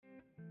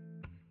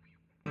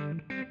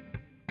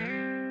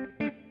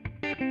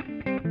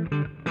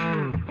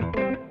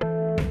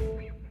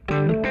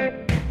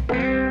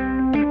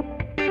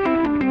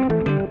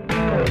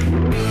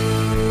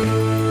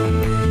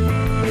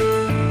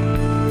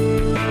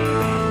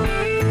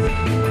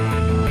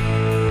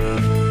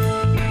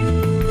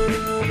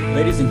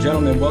Ladies and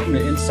gentlemen, welcome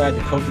to Inside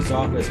the Coach's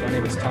Office. My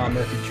name is Tom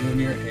Murphy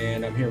Jr.,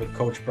 and I'm here with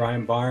Coach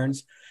Brian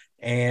Barnes.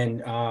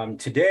 And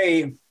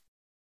today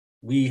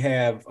we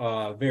have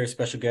a very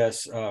special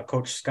guest,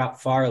 Coach Scott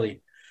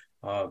Farley.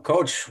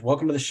 Coach,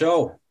 welcome to the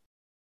show.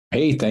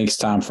 Hey, thanks,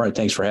 Tom.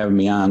 Thanks for having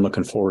me on.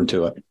 Looking forward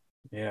to it.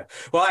 Yeah.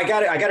 Well, I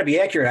got to be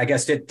accurate. I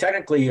guess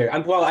technically,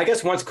 I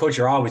guess once a coach,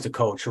 you're always a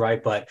coach,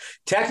 right? But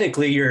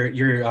technically, your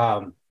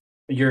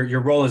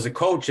role as a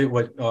coach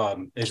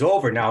is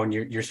over now, and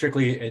you're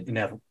strictly an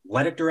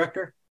athletic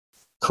director.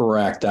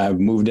 Correct. I've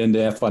moved into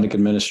athletic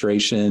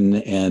administration,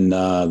 and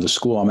the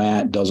school I'm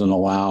at doesn't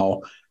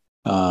allow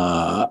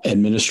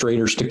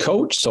administrators to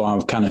coach. So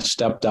I've kind of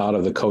stepped out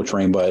of the coach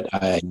reign, but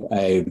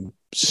I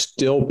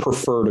still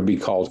prefer to be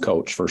called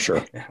coach for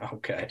sure.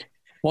 Okay.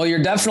 Well,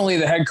 you're definitely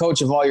the head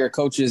coach of all your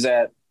coaches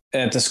at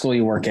the school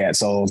you work at.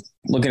 So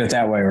look at it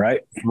that way,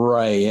 right?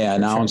 Right. Yeah.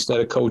 Now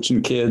instead of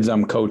coaching kids,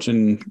 I'm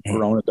coaching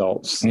grown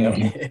adults.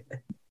 Yeah.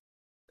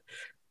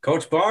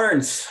 Coach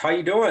Barnes, how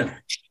you doing?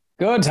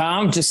 Good,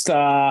 Tom. Just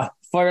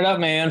fired up,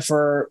 man,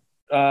 to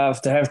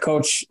have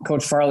Coach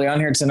Farley on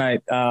here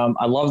tonight.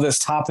 I love this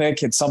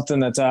topic. It's something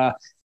that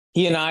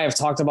he and I have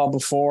talked about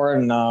before,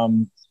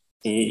 and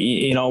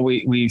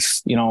we've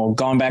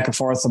gone back and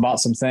forth about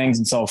some things,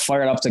 and so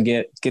fired up to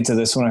get to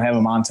this one and have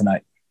him on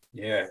tonight.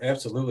 Yeah,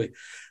 absolutely.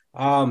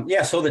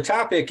 So the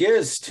topic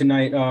is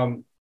tonight.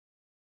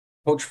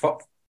 Coach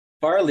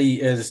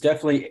Farley is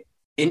definitely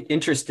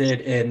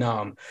interested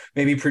in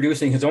maybe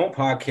producing his own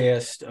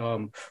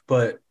podcast,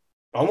 but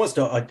almost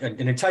an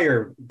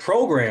entire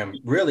program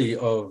really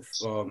of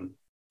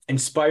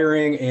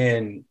inspiring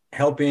and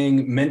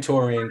helping,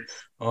 mentoring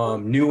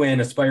new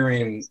and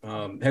aspiring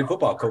head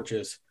football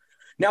coaches.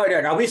 Now,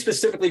 are we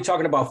specifically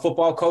talking about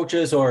football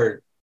coaches,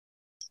 or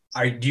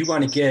do you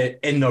want to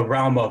get in the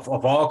realm of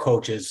all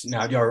coaches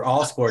now, or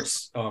all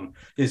sports?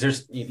 Is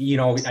there's,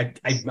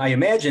 I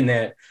imagine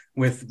that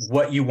with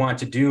what you want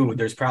to do,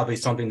 there's probably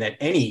something that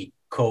any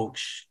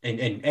coach in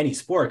any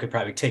sport could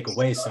probably take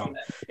away some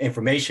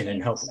information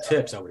and helpful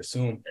tips, I would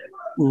assume.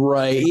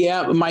 Right.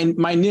 Yeah.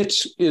 My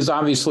niche is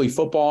obviously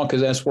football because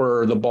that's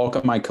where the bulk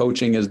of my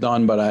coaching is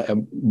done.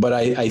 But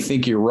I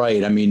think you're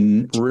right. I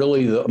mean,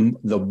 really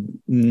the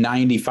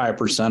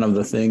 95% of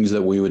the things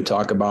that we would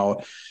talk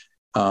about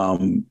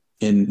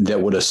that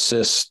would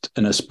assist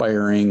an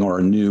aspiring or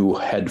a new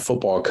head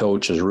football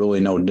coach is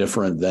really no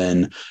different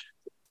than,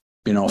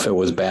 if it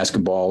was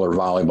basketball or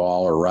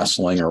volleyball or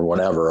wrestling or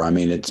whatever. I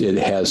mean, it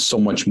has so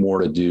much more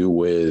to do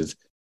with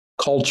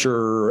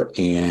culture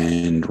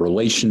and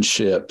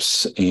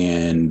relationships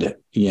and,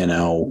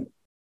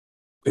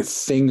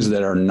 things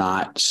that are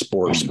not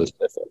sport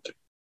specific.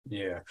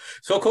 Yeah.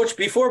 So, Coach,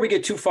 before we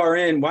get too far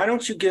in, why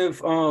don't you give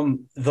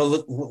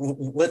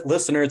the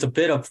listeners a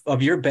bit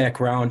of your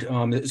background?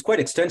 It's quite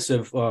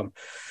extensive.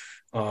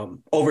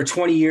 Over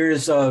 20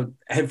 years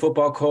head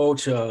football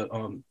coach.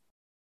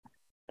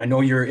 I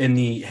know you're in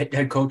the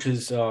head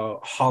coaches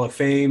Hall of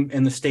Fame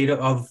in the state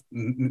of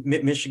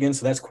Michigan,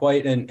 so that's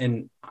quite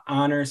an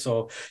honor.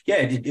 So, yeah,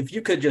 if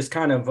you could just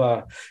kind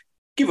of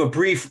give a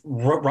brief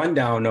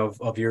rundown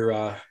of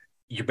your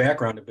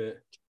background a bit.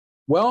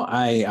 Well,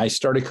 I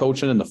started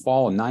coaching in the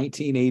fall of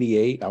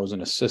 1988. I was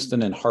an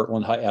assistant at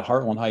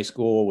Heartland High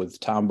School with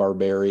Tom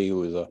Barberi, who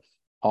was a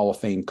Hall of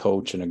Fame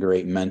coach and a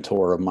great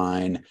mentor of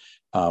mine.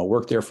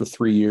 Worked there for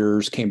 3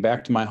 years, came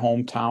back to my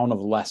hometown of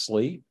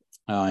Leslie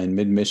in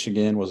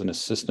mid-Michigan, was an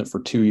assistant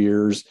for 2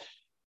 years,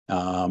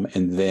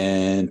 and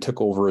then took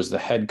over as the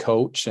head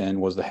coach and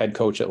was the head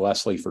coach at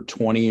Leslie for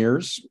 20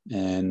 years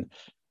and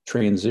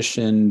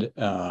transitioned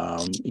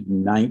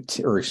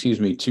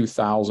in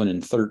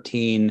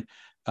 2013.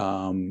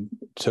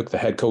 Took the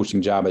head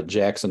coaching job at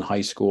Jackson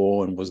High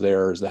School and was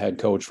there as the head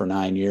coach for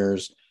 9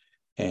 years.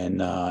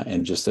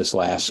 And just this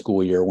last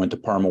school year went to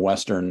Parma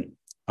Western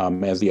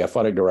as the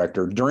athletic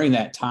director. During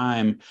that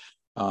time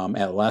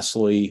at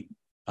Leslie,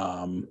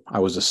 I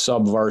was a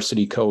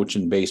sub-varsity coach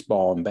in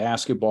baseball and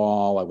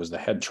basketball. I was the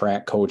head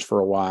track coach for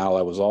a while.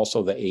 I was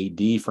also the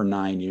AD for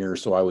 9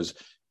 years. So I was,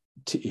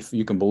 if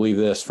you can believe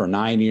this, for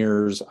 9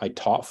 years, I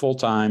taught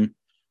full-time.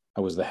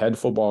 I was the head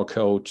football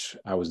coach.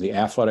 I was the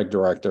athletic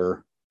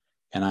director.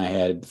 And I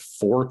had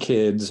 4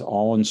 kids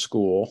all in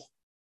school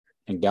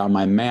and got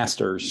my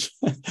master's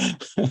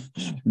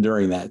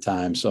during that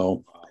time.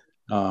 So,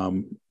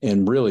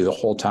 and really the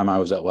whole time I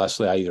was at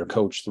Leslie, I either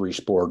coached 3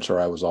 sports or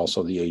I was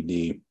also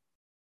the AD.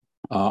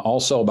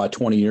 Also, about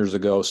 20 years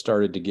ago,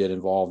 started to get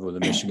involved with the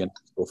Michigan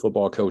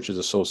Football Coaches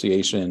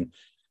Association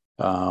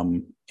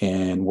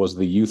and was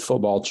the youth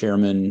football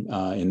chairman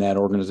in that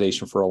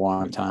organization for a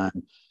long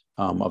time.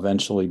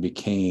 Eventually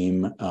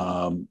became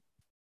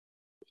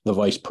the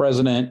vice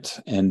president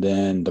and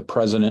then the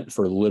president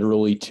for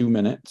literally 2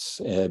 minutes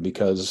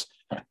because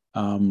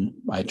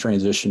I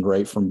transitioned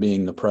right from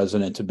being the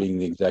president to being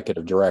the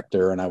executive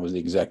director, and I was the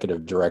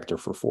executive director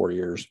for 4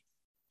 years.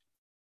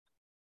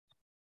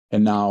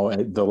 And now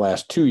the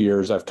last 2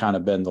 years, I've kind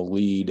of been the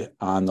lead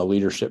on the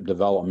Leadership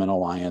Development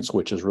Alliance,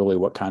 which is really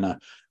what kind of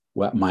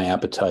whet my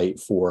appetite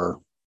for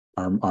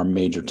our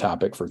major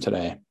topic for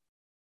today.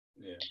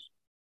 Yeah.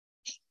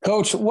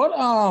 Coach, what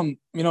are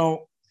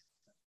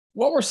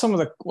some of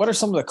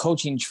the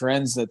coaching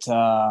trends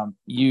that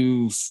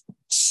you've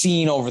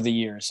seen over the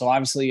years? So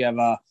obviously you have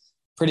a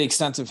pretty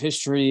extensive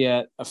history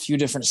at a few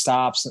different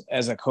stops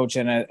as a coach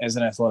and as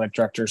an athletic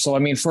director. So, I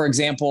mean, for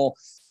example,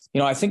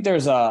 I think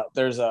there's a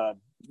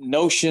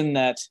notion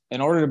that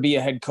in order to be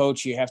a head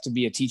coach, you have to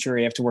be a teacher,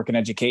 you have to work in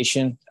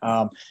education.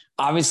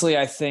 Obviously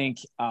I think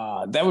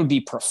that would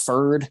be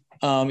preferred,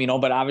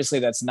 but obviously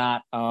that's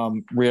not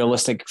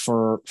realistic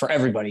for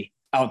everybody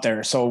out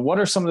there. So what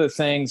are some of the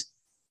things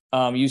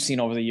you've seen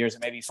over the years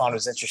that maybe you found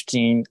was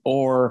interesting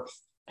or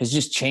has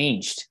just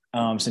changed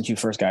since you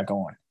first got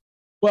going?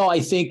 Well,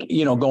 I think,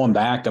 going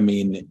back, I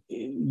mean,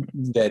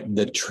 that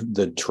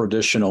the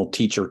traditional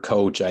teacher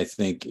coach, I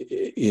think,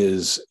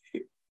 is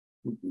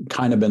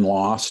kind of been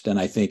lost. And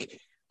I think,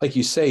 like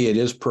you say, it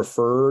is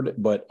preferred,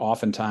 but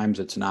oftentimes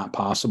it's not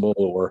possible.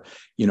 Or,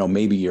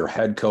 maybe your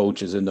head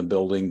coach is in the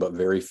building, but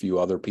very few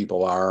other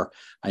people are.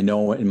 I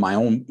know in my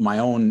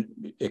own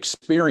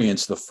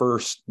experience, the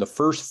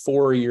first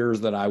 4 years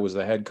that I was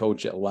the head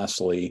coach at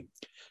Leslie,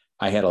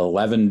 I had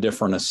 11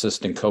 different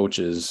assistant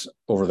coaches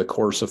over the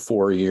course of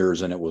 4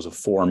 years, and it was a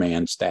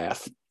 4-man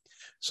staff.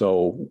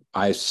 So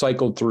I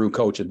cycled through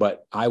coaches,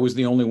 but I was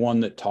the only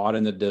one that taught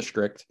in the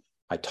district.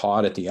 I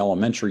taught at the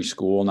elementary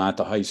school, not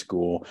the high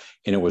school,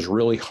 and it was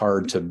really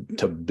hard to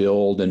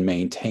build and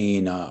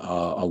maintain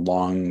a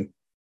long-term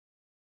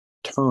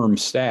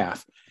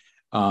staff.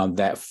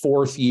 That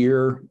 4th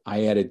year,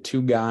 I added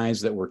 2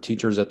 guys that were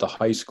teachers at the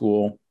high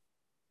school,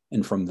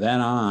 and from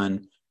then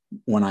on,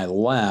 when I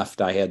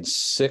left, I had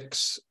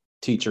 6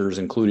 teachers,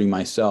 including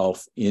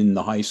myself, in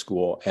the high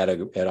school at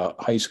a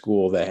high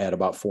school that had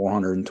about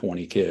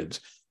 420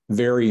 kids.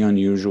 Very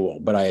unusual,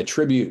 but I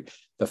attribute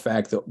the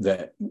fact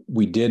that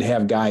we did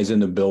have guys in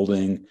the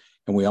building,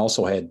 and we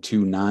also had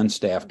 2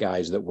 non-staff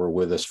guys that were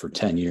with us for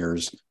 10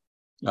 years.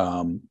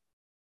 A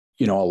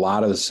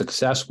lot of the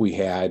success we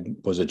had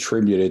was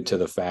attributed to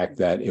the fact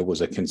that it was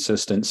a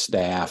consistent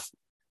staff,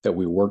 that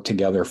we worked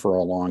together for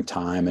a long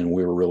time, and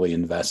we were really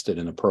invested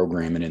in the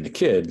program and in the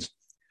kids.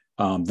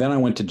 Then I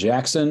went to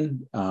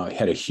Jackson,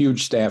 had a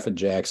huge staff at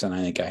Jackson.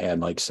 I think I had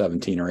like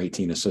 17 or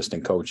 18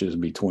 assistant coaches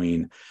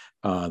between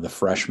the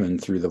freshmen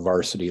through the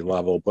varsity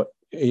level, but,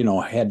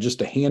 had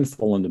just a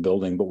handful in the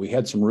building, but we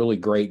had some really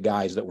great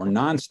guys that were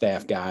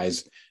non-staff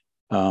guys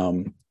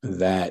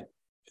that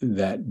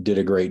did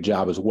a great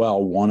job as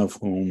well. One of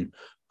whom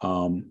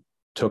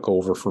took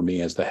over for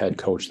me as the head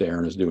coach there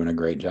and is doing a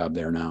great job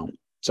there now.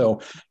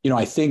 So,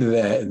 I think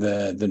that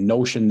the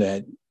notion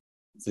that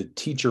the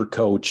teacher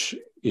coach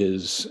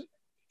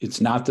it's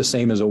not the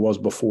same as it was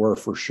before,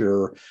 for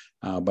sure,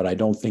 but I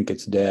don't think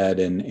it's dead.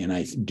 And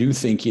I do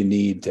think you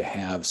need to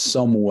have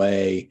some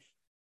way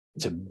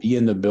to be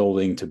in the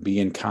building, to be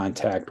in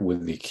contact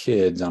with the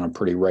kids on a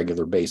pretty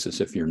regular basis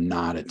if you're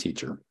not a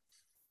teacher.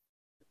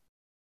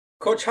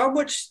 Coach, how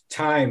much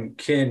time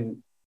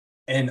can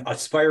an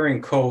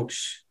aspiring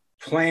coach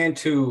plan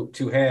to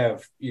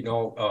have,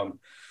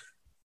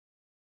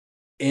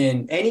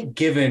 in any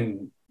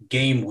given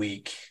game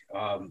week?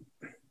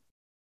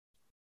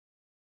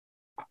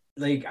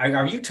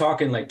 Are you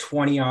talking like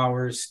 20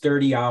 hours,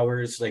 30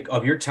 hours, like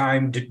of your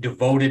time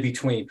devoted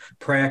between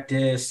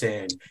practice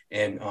and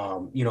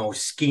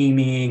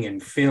scheming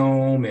and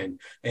film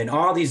and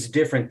all these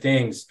different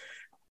things?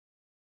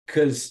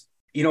 Because,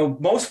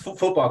 most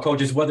football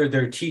coaches, whether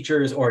they're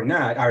teachers or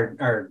not,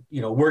 are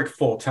work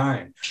full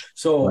time.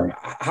 So right.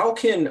 How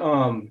can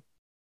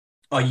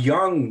a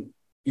young,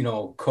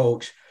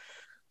 coach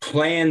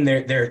plan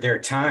their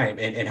time,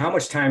 and how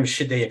much time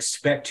should they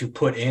expect to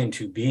put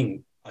into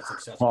being a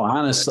successful?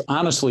 Well,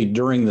 honestly,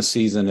 during the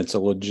season, it's a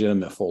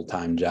legitimate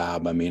full-time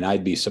job. I mean,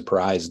 I'd be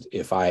surprised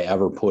if I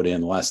ever put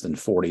in less than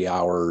 40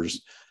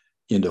 hours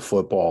into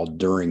football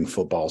during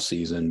football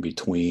season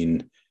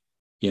between,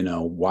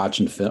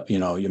 watching film.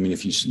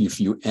 If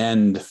you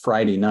end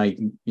Friday night,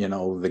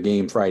 the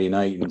game Friday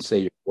night, and say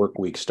your work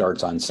week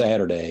starts on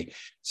Saturday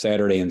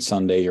and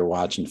Sunday, you're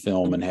watching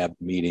film and have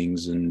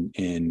meetings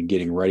and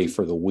getting ready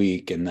for the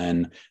week. And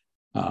then,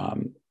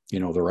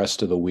 the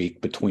rest of the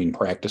week between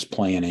practice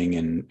planning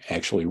and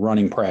actually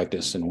running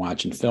practice and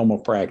watching film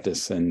of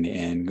practice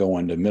and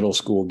going to middle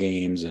school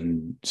games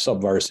and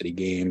sub-varsity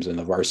games and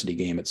the varsity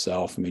game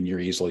itself. I mean, you're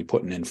easily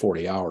putting in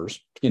 40 hours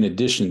in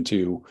addition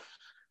to,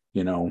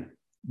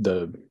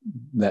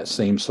 that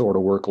same sort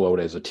of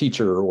workload as a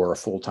teacher or a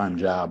full-time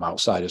job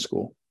outside of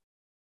school.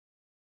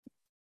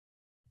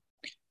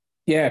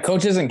 Yeah,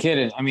 coach isn't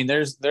kidding. I mean,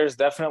 there's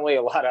definitely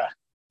a lot of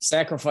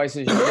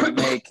sacrifices you're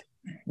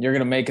going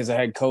to make as a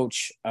head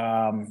coach,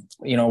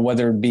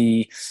 whether it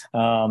be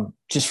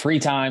just free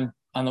time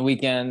on the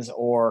weekends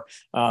or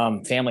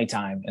family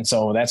time. And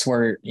so that's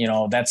where,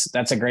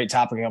 that's a great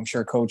topic. I'm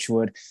sure coach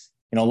would,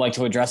 like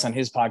to address on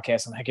his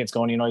podcast and that gets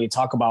going. You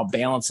talk about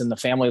balance in the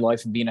family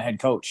life and being a head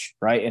coach,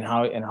 right? And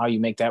how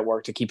you make that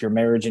work to keep your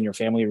marriage and your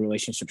family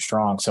relationship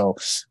strong. So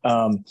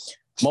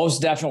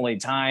most definitely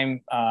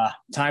time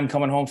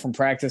coming home from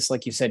practice.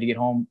 Like you said, you get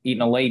home,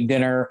 eating a late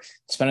dinner,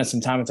 spending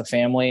some time with the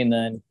family, and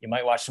then you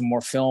might watch some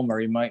more film, or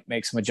you might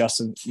make some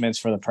adjustments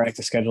for the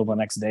practice schedule the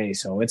next day.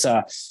 So it's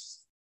a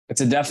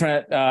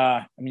definite,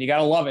 you got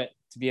to love it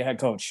to be a head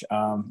coach.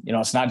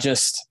 It's not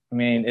just,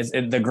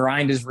 the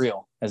grind is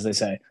real, as they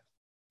say.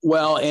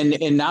 Well,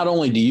 and not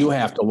only do you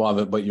have to love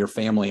it, but your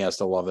family has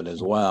to love it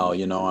as well.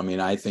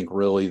 I think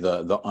really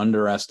the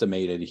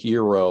underestimated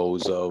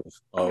heroes of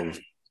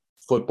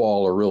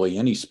football, or really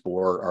any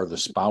sport, are the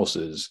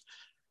spouses.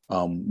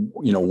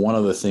 One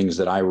of the things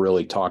that I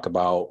really talk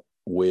about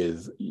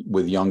with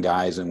young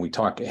guys, and we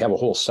have a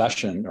whole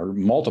session or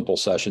multiple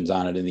sessions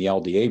on it in the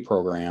LDA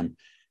program,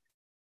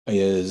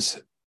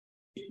 is,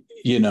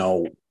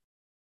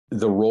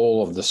 the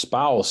role of the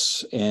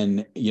spouse.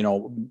 And,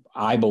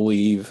 I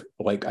believe,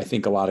 like I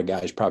think a lot of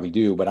guys probably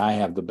do, but I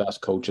have the best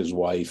coach's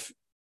wife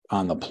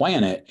on the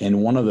planet.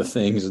 And one of the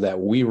things that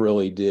we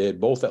really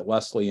did, both at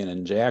Leslie and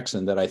in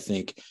Jackson, that I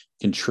think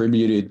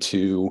contributed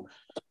to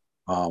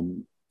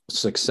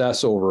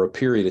success over a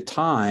period of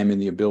time and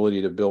the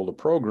ability to build a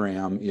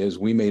program, is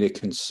we made a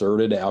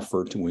concerted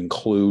effort to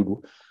include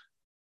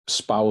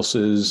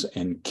spouses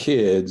and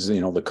kids,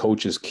 the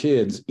coaches'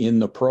 kids, in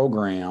the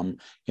program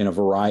in a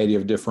variety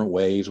of different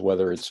ways,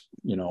 whether it's,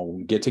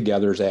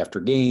 get-togethers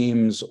after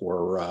games,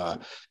 or,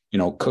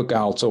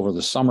 cookouts over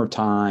the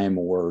summertime,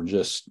 or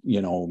just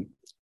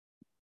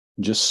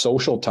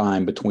social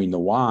time between the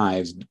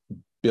wives,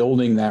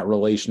 building that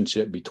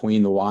relationship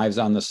between the wives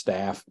on the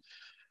staff,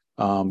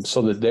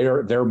 so that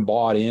they're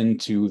bought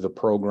into the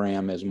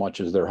program as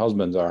much as their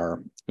husbands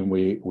are. And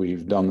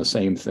we've done the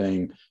same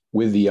thing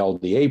with the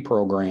LDA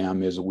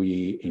program, is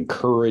we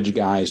encourage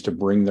guys to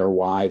bring their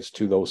wives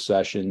to those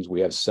sessions.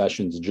 We have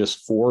sessions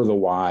just for the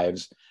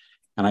wives.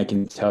 And I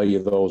can tell you,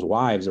 those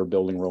wives are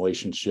building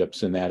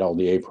relationships in that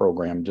LDA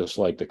program, just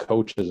like the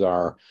coaches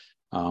are.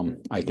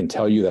 I can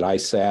tell you that I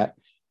sat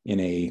in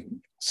a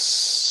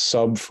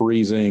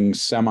sub-freezing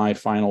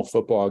semifinal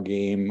football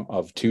game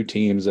of two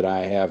teams that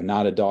I have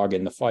not a dog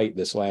in the fight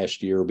this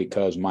last year,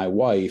 because my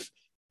wife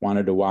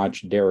wanted to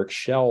watch Derek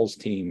Shell's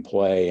team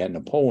play at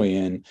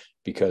Napoleon,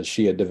 because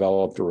she had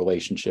developed a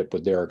relationship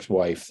with Derek's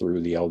wife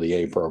through the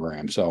LDA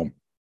program. So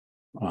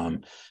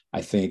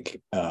I think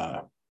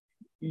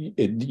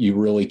you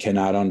really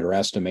cannot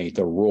underestimate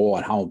the role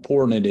and how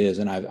important it is.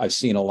 And I've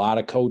seen a lot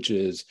of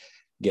coaches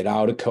get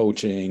out of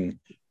coaching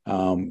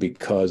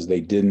because they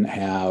didn't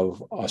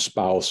have a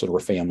spouse or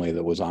a family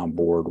that was on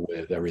board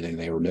with everything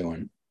they were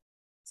doing.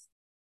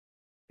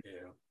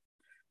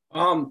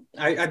 Yeah.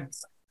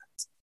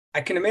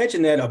 I can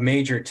imagine that a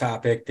major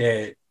topic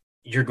that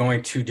you're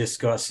going to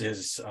discuss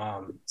is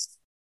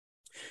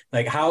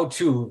like how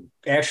to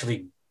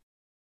actually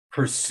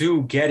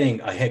pursue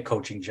getting a head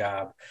coaching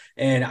job.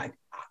 And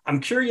I'm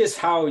curious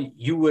how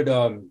you would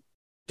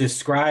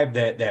describe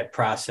that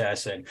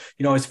process, and,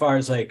 as far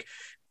as like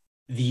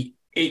the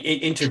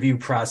interview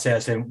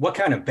process, and what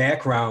kind of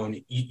background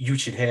you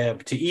should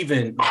have to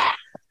even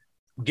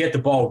get the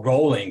ball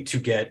rolling to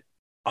get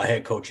a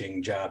head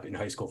coaching job in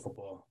high school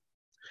football.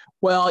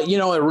 Well,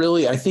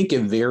 I think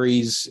it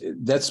varies.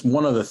 That's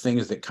one of the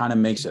things that kind of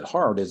makes it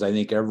hard, is I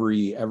think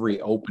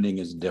every opening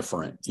is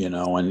different,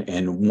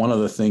 and one of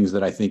the things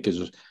that I think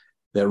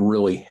that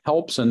really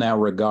helps in that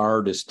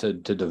regard is to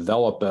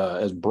develop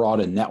as broad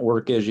a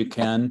network as you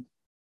can,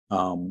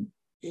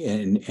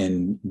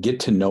 and get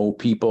to know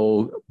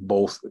people.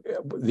 Both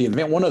the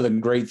event, one of the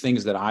great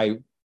things that I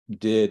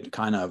did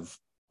kind of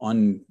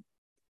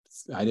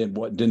I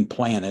didn't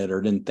plan it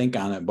or didn't think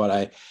on it,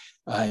 but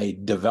I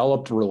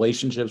developed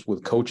relationships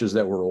with coaches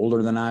that were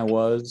older than I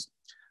was,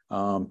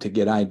 to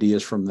get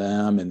ideas from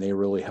them, and they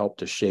really helped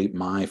to shape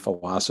my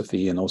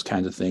philosophy and those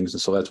kinds of things.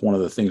 And so that's one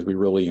of the things we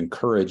really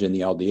encourage in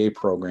the LDA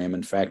program.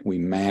 In fact, we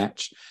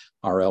match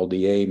our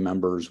LDA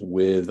members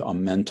with a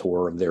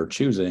mentor of their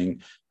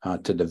choosing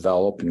to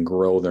develop and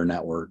grow their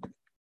network.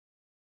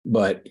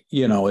 But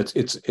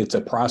it's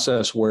a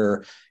process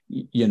where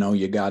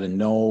you got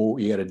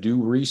to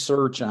do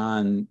research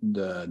on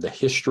the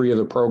history of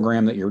the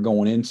program that you're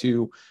going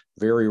into.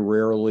 Very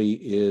rarely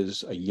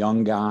is a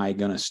young guy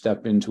going to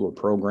step into a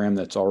program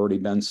that's already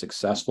been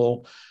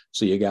successful.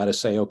 So you got to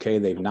say, okay,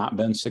 they've not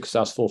been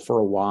successful for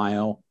a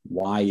while.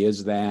 Why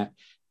is that?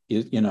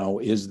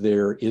 Is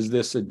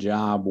this a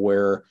job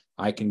where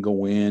I can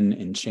go in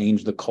and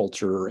change the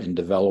culture and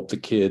develop the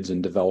kids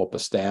and develop a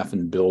staff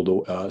and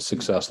build a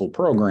successful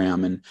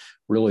program? And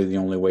really the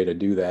only way to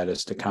do that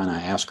is to kind of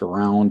ask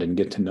around and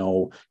get to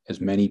know as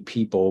many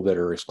people that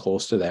are as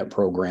close to that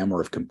program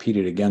or have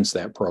competed against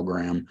that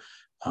program,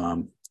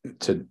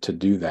 to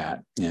do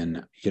that.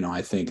 And,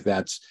 I think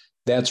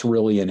that's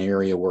really an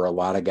area where a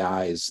lot of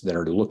guys that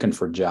are looking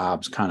for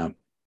jobs kind of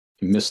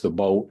miss the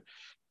boat,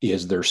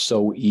 is they're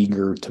so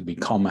eager to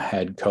become a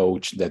head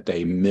coach that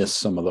they miss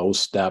some of those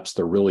steps.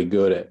 They're really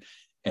good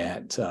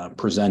at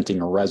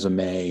presenting a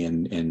resume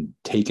and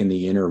taking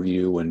the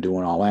interview and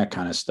doing all that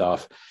kind of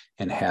stuff,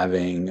 and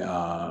having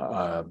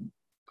a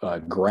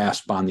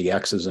grasp on the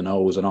X's and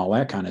O's and all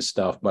that kind of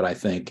stuff. But I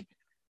think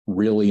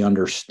really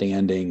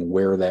understanding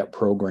where that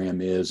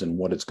program is and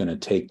what it's going to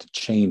take to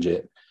change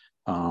it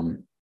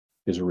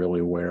is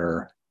really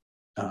where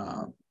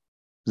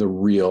the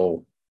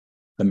real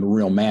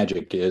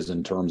magic is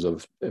in terms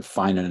of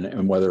finding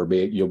and whether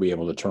you'll be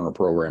able to turn a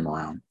program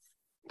around.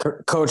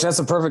 Coach, that's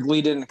a perfect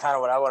lead in. Kind of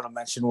what I want to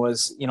mention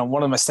was,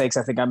 one of the mistakes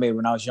I think I made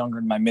when I was younger,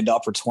 in my mid to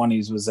upper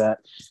 20s, was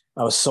that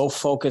I was so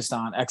focused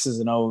on X's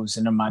and O's,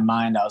 and in my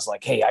mind I was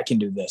like, hey, I can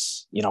do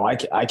this.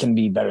 I can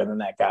be better than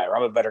that guy, or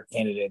I'm a better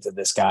candidate than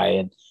this guy.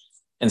 And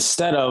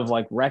instead of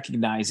like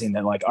recognizing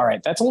that, like, all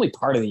right, that's only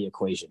part of the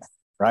equation,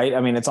 right?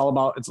 I mean, it's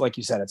like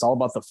you said, it's all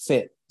about the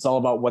fit. It's all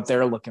about what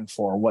they're looking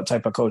for, what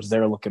type of coach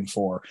they're looking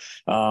for.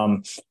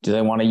 Do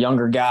they want a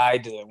younger guy?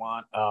 Do they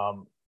want,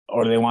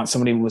 or do they want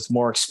somebody with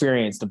more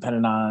experience,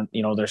 depending on,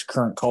 their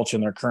current culture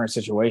and their current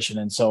situation?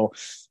 And so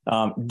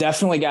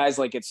definitely, guys,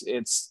 like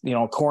it's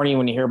corny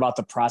when you hear about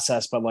the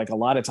process, but like a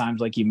lot of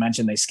times, like you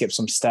mentioned, they skip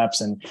some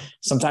steps, and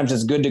sometimes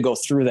it's good to go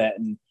through that.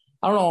 And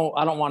I don't know,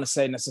 I don't want to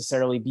say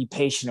necessarily be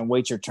patient and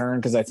wait your turn,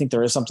 because I think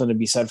there is something to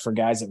be said for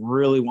guys that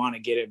really want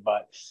to get it.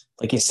 But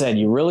like you said,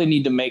 you really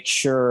need to make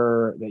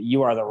sure that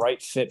you are the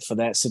right fit for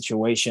that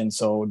situation.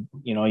 So,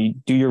 you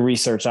do your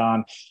research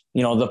on,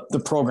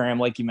 the program,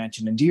 like you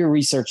mentioned, and do your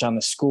research on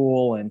the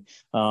school,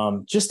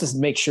 and just to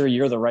make sure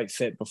you're the right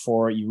fit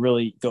before you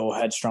really go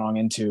headstrong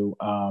into,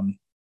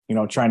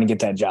 trying to get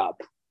that job.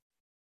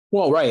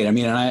 Well, right. I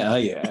mean,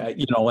 I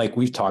like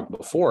we've talked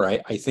before,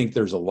 I think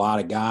there's a lot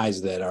of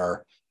guys that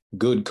are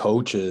good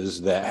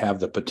coaches that have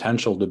the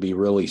potential to be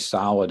really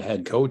solid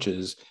head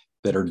coaches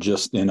that are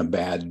just in a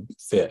bad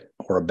fit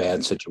or a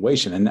bad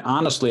situation. And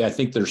honestly, I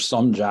think there's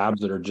some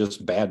jobs that are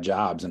just bad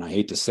jobs. And I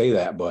hate to say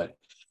that, but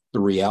the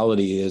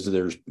reality is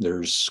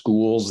there's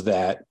schools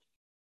that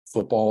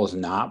football is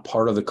not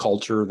part of the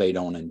culture. They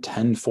don't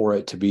intend for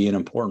it to be an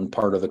important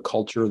part of the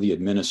culture. The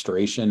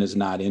administration is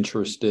not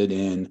interested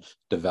in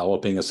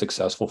developing a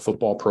successful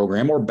football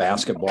program, or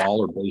basketball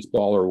or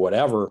baseball or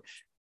whatever.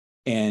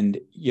 And,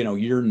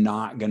 you're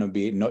not going to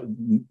be,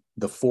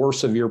 the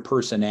force of your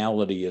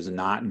personality is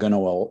not going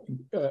to,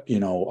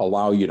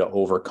 allow you to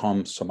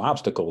overcome some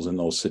obstacles in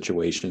those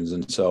situations.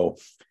 And so,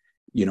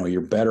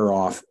 you're better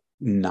off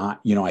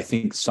not, I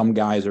think some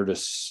guys are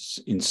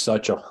just in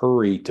such a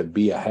hurry to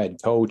be a head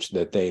coach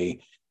that they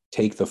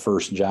take the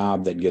first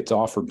job that gets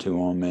offered to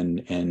them,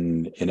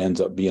 and it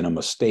ends up being a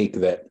mistake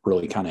that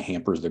really kind of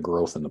hampers the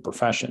growth in the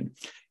profession.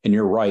 And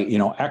you're right,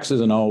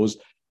 X's and O's.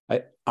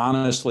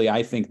 Honestly,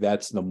 I think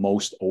that's the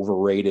most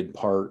overrated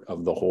part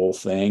of the whole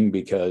thing,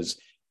 because,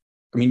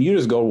 I mean, you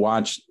just go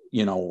watch,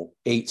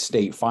 8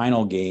 state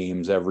final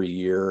games every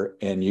year,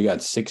 and you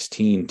got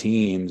 16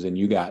 teams, and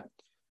you got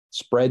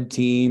spread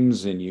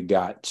teams, and you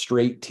got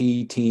straight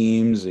T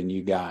teams, and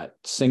you got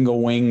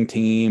single wing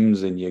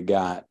teams, and you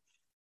got,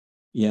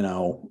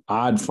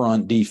 odd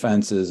front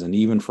defenses and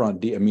even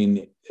front. I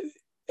mean,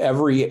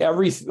 every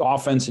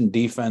offense and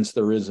defense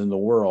there is in the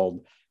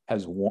world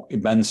has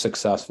been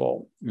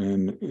successful.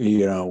 And,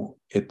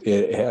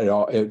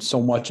 it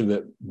so much of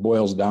it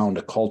boils down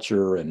to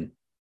culture and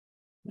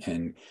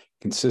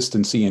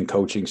consistency in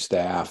coaching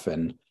staff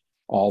and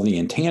all the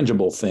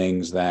intangible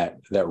things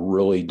that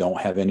really don't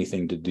have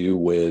anything to do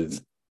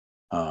with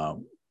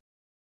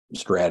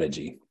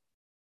strategy.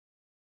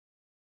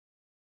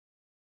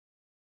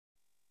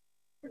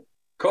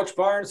 Coach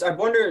Barnes, I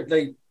wonder,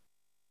 like,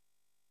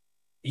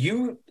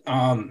 you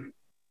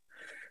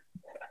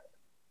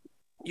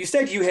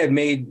said you had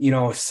made,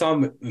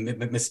 some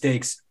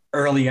mistakes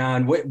early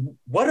on.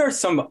 What are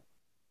some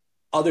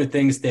other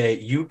things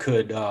that you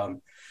could,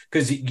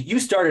 because you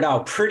started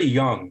out pretty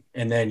young,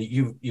 and then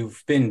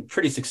you've been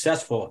pretty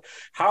successful.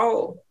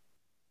 How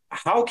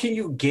can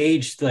you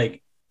gauge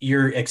like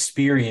your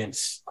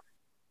experience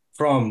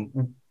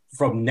from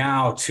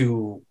now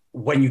to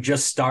when you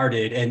just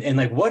started, and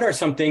like what are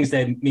some things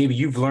that maybe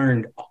you've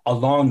learned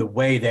along the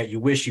way that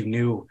you wish you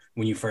knew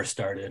when you first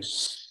started?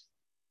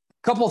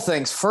 Couple of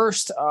things.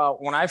 First,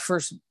 when I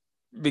first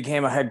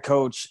became a head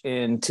coach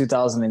in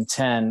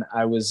 2010,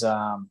 I was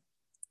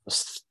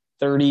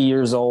 30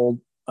 years old,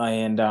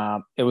 and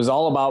it was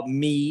all about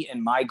me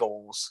and my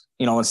goals,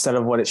 instead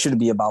of what it should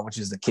be about, which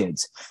is the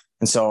kids.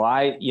 And so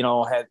I,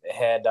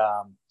 had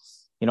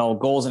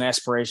goals and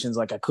aspirations.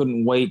 Like I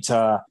couldn't wait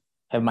to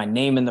have my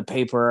name in the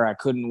paper. I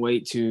couldn't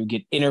wait to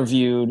get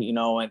interviewed,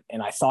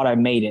 and I thought I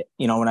made it,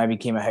 when I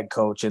became a head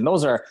coach. And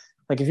those are,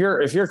 like, if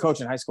you're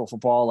coaching high school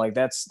football, like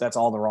that's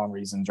all the wrong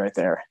reasons right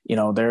there.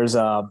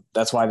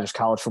 That's why there's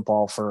college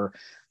football for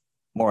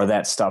more of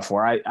that stuff,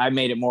 where I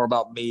made it more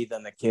about me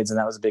than the kids. And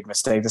that was a big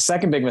mistake. The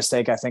second big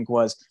mistake, I think,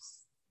 was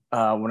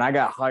when I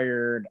got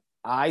hired,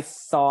 I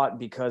thought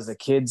because the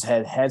kids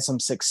had some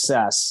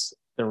success,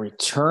 the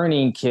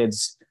returning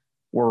kids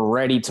were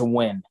ready to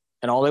win,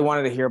 and all they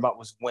wanted to hear about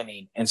was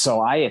winning. And so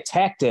I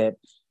attacked it,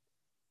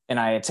 and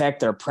I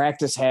attacked their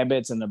practice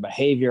habits and their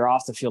behavior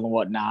off the field and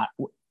whatnot,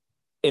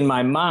 in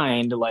my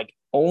mind, like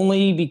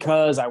only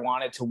because I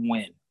wanted to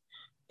win.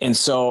 And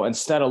so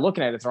instead of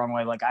looking at it the wrong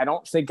way, like I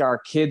don't think our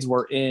kids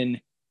were in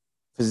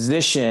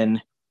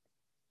position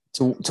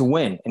to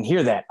win and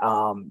hear that.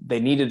 They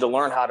needed to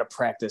learn how to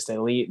practice. They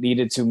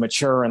needed to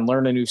mature and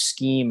learn a new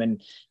scheme.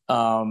 And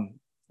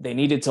they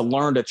needed to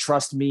learn to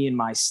trust me and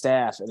my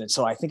staff. And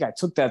so I think I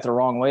took that the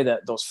wrong way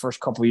that those first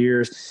couple of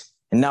years.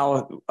 And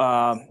now,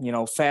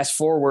 fast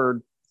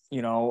forward,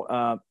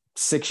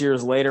 6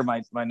 years later,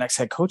 my next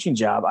head coaching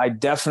job, I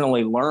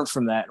definitely learned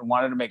from that and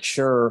wanted to make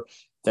sure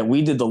that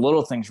we did the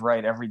little things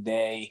right every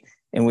day.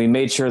 And we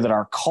made sure that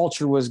our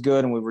culture was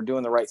good and we were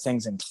doing the right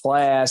things in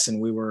class.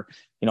 And we were,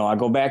 I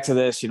go back to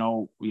this,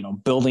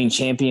 building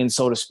champions,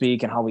 so to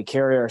speak, and how we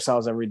carry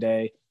ourselves every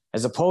day,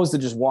 as opposed to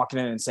just walking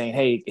in and saying,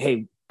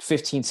 hey,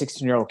 15,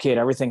 16-year-old kid,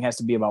 everything has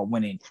to be about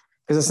winning.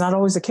 Because it's not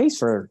always the case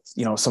for,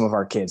 some of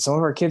our kids. Some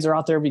of our kids are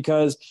out there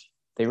because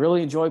they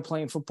really enjoy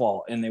playing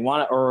football and they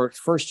want to, or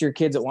first-year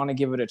kids that want to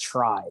give it a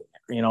try,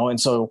 and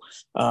so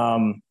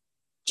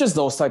just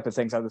those type of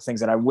things are the things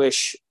that I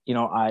wish,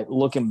 I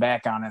looking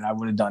back on it, I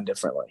would have done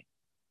differently.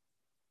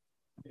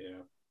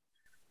 Yeah.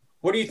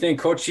 What do you think,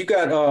 Coach? You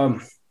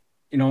got,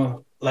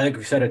 like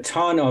we said, a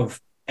ton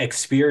of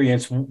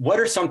experience. What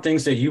are some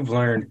things that you've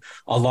learned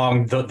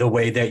along the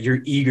way that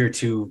you're eager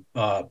to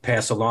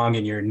pass along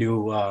in your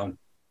new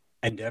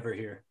endeavor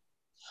here?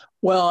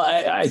 Well,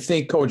 I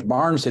think Coach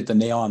Barnes hit the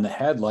nail on the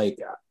head. Like,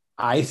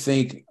 I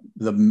think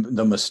the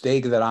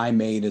mistake that I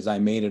made is I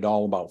made it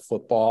all about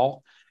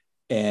football.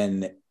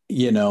 And,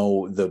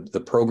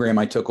 the program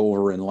I took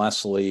over in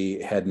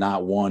Leslie had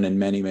not won in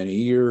many, many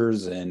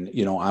years. And,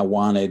 I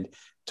wanted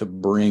to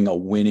bring a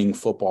winning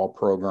football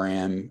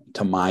program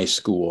to my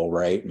school,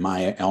 right?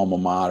 My alma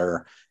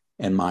mater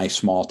and my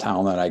small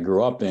town that I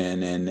grew up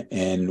in.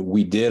 And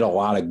we did a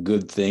lot of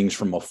good things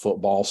from a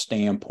football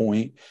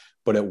standpoint,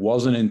 but it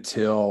wasn't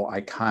until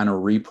I kind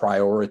of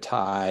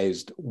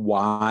reprioritized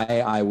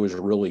why I was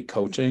really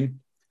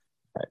coaching.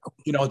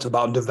 It's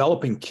about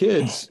developing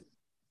kids.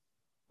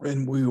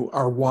 And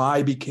our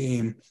why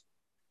became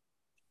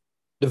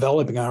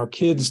developing our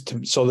kids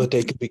so that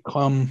they could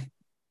become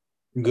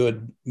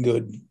good,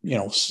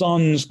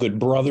 sons, good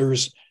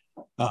brothers,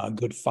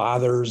 good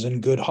fathers,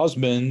 and good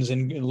husbands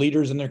and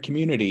leaders in their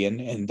community.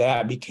 And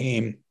that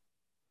became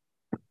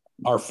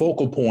our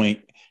focal point.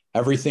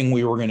 Everything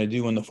we were going to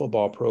do in the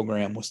football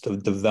program was to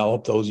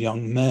develop those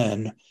young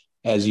men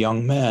as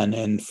young men.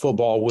 And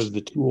football was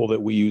the tool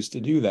that we used to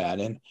do that.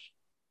 And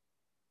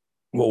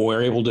what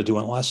we're able to do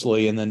in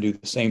Leslie and then do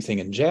the same thing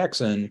in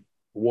Jackson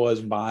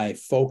was by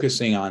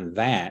focusing on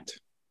that.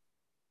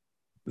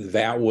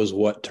 That was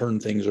what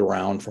turned things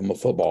around from a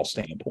football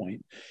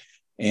standpoint.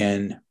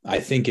 And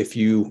I think if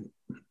you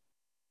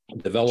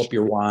develop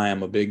your why,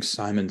 I'm a big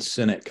Simon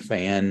Sinek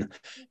fan,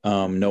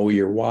 know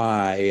your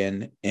why.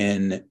 And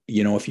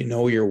if you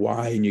know your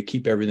why and you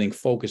keep everything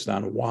focused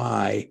on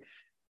why,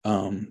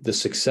 the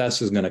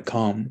success is going to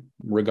come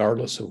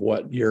regardless of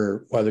whether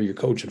you're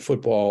coaching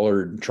football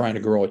or trying to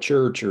grow a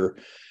church or,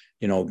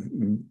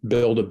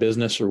 build a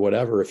business or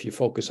whatever. If you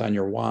focus on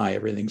your why,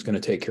 everything's going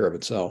to take care of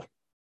itself.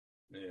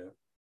 Yeah.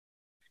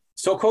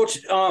 So, Coach,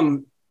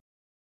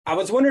 I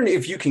was wondering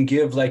if you can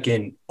give like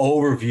an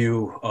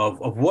overview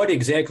of what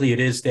exactly it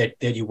is that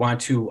you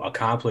want to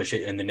accomplish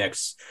in the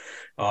next,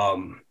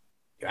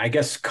 I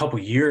guess, couple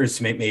years,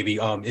 maybe.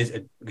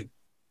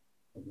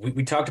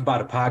 We talked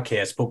about a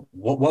podcast, but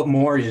what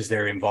more is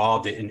there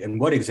involved and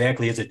what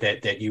exactly is it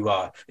that you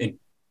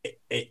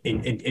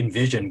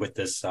envision with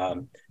this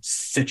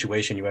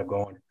situation you have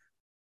going?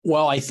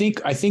 Well, I think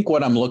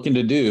what I'm looking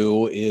to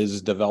do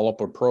is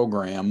develop a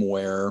program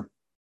where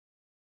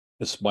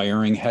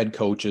aspiring head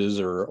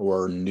coaches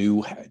or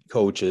new head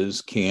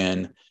coaches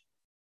can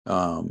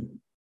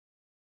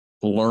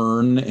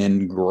learn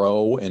and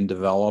grow and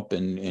develop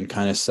and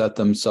kind of set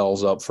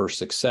themselves up for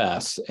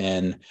success.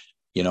 And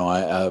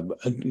a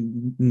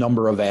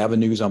number of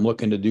avenues I'm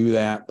looking to do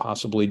that,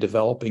 possibly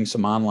developing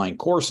some online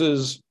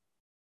courses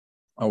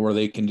where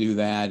they can do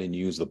that and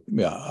use the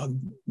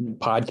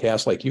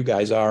podcast like you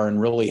guys are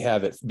and really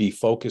have it be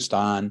focused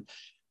on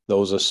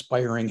those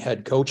aspiring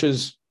head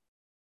coaches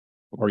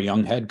or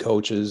young head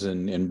coaches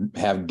and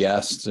have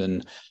guests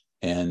and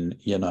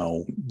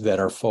that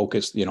are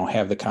focused,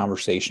 have the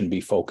conversation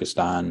be focused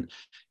on,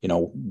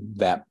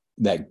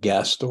 that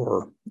guest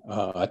or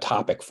a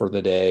topic for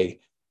the day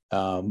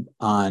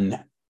on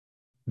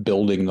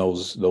building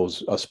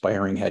those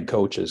aspiring head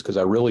coaches. Because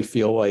I really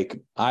feel like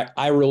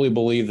I really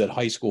believe that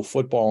high school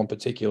football in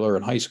particular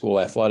and high school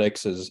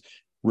athletics is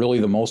really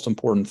the most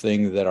important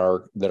thing that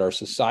our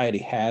society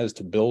has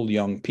to build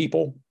young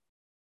people.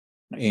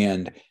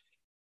 And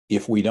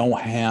if we don't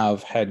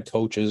have head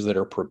coaches that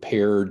are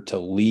prepared to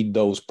lead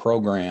those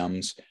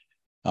programs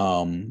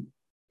in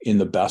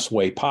the best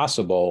way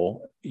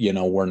possible,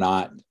 we're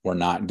not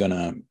going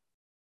to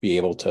be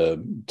able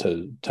to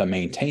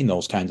maintain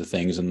those kinds of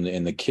things,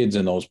 and the kids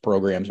in those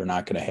programs are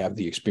not going to have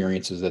the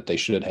experiences that they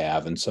should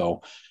have. And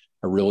so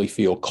I really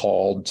feel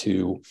called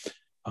to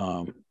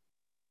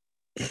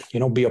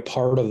be a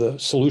part of the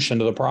solution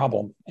to the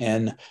problem.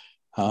 And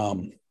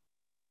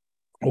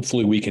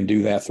hopefully we can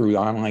do that through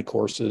online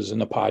courses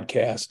and the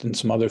podcast and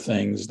some other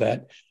things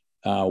that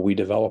we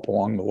develop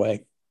along the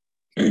way.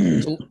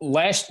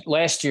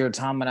 Last year,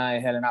 Tom and I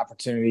had an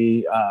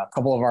opportunity. A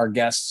couple of our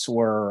guests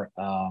were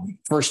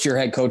first year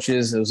head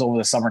coaches. It was over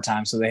the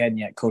summertime, so they hadn't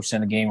yet coached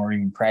in a game or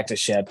even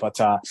practiced yet. But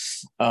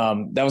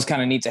that was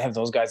kind of neat to have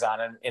those guys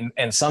on.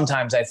 And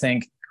sometimes I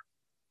think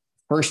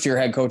first year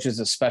head coaches,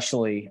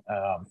 especially,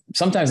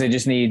 sometimes they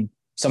just need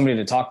somebody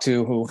to talk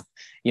to who,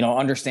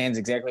 understands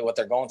exactly what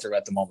they're going through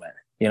at the moment.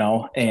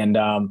 And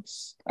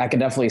I can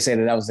definitely say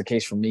that was the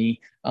case for me.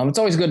 It's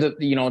always good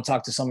to,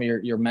 talk to some of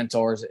your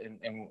mentors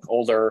and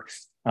older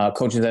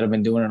coaches that have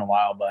been doing it a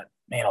while. But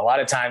man, a lot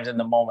of times in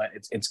the moment,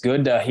 it's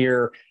good to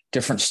hear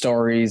different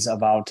stories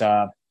about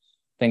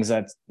things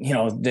that,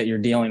 that you're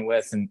dealing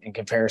with and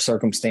compare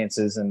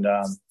circumstances and,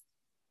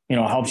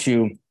 helps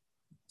you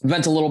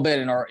vent a little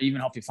bit or even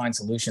help you find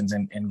solutions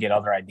and get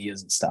other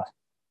ideas and stuff.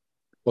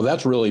 Well,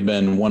 that's really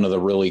been one of the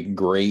really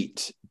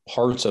great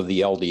parts of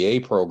the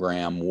LDA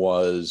program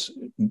was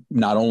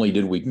not only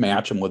did we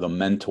match them with a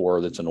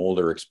mentor that's an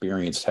older,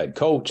 experienced head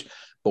coach,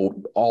 but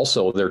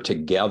also they're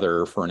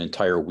together for an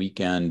entire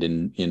weekend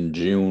in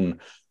June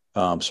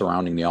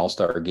surrounding the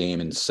All-Star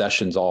game and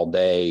sessions all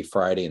day,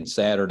 Friday and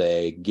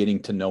Saturday,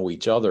 getting to know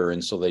each other.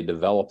 And so they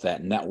develop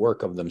that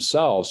network of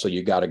themselves. So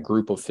you got a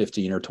group of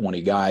 15 or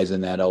 20 guys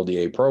in that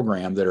LDA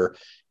program that are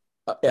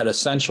at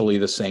essentially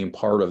the same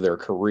part of their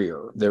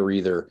career. They're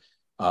either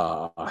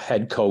a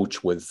head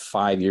coach with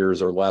 5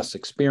 years or less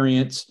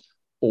experience,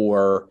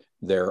 or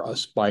they're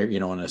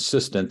an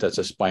assistant that's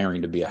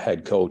aspiring to be a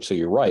head coach. So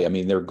you're right. I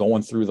mean, they're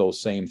going through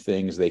those same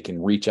things. They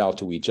can reach out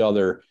to each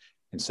other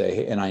and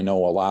say, and I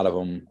know a lot of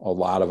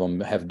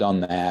them have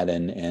done that.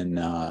 And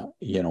a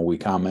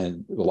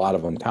lot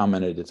of them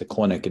commented at the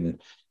clinic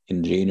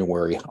in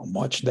January, how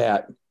much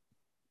that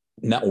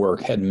network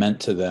had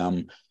meant to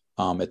them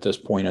at this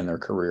point in their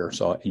career.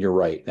 So you're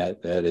right.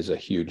 That is a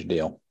huge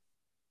deal.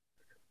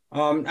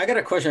 I got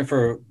a question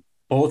for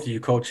both of you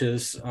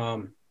coaches.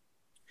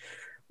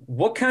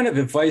 What kind of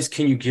advice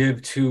can you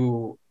give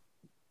to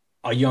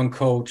a young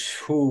coach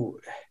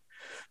who,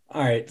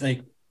 all right,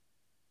 like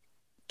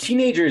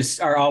teenagers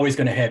are always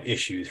going to have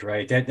issues,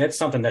 right? That's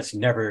something that's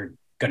never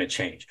going to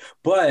change.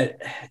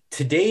 But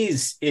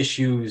today's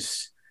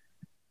issues,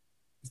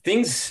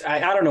 things, I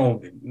don't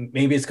know,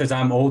 maybe it's because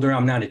I'm older,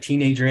 I'm not a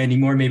teenager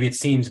anymore. Maybe it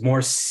seems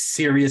more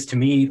serious to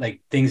me,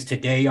 like things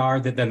today are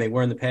than they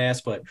were in the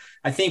past. But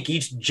I think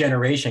each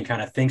generation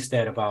kind of thinks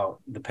that about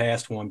the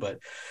past one. But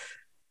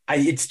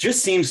it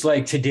just seems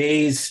like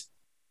today's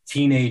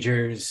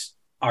teenagers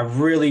are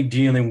really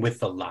dealing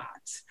with a lot.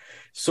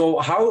 So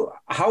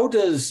how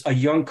does a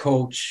young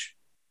coach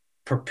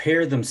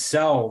prepare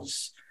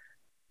themselves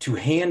to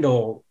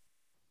handle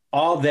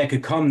all that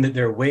could come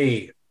their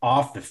way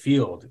off the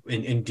field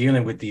in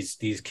dealing with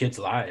these kids'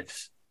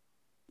 lives?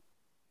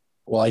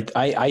 Well,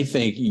 I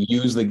think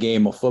use the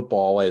game of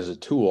football as a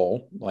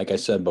tool, like I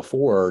said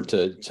before,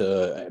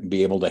 to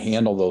be able to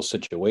handle those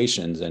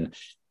situations. And,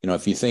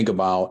 if you think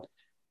about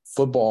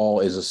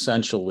football is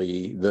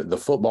essentially the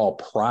football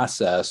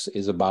process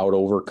is about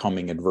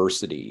overcoming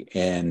adversity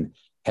and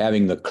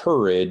having the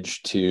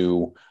courage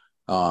to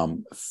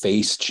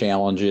face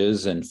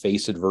challenges and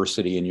face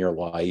adversity in your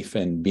life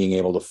and being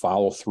able to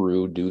follow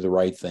through, do the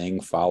right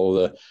thing,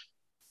 follow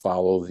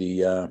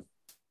the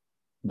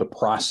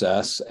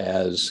process,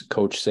 as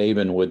Coach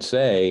Saban would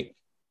say,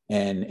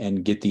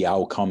 and get the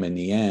outcome in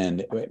the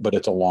end. But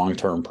it's a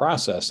long-term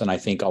process. And I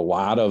think a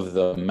lot of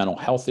the mental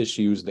health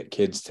issues that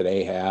kids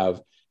today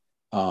have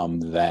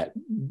that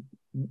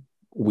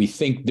we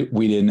think that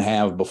we didn't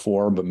have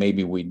before, but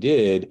maybe we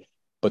did.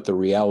 But the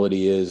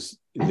reality is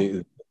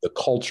the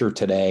culture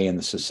today and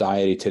the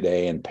society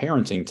today and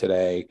parenting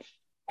today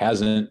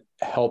hasn't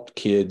helped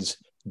kids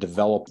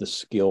develop the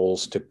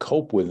skills to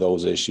cope with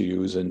those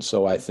issues. And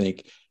so I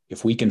think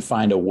if we can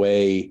find a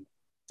way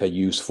to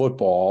use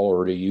football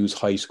or to use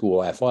high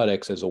school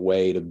athletics as a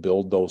way to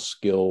build those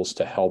skills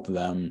to help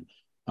them,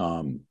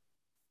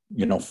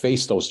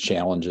 face those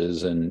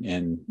challenges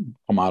and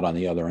come out on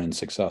the other end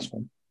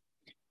successful.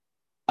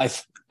 I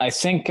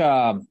think,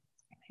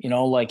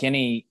 like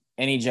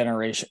any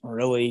generation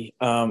really,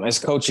 as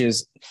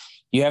coaches,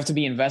 you have to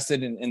be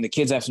invested and the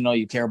kids have to know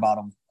you care about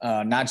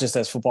them, not just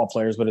as football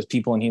players, but as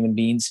people and human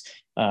beings.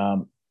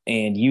 And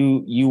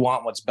you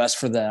want what's best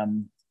for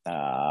them,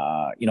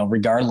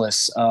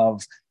 regardless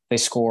of they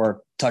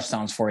score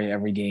touchdowns for you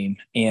every game.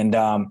 And,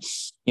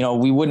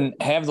 we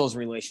wouldn't have those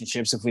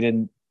relationships if we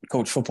didn't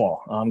coach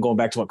football. Going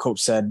back to what Coach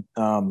said,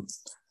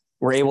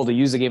 we're able to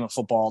use the game of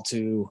football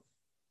to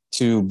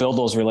build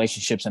those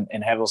relationships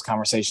and have those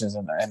conversations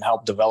and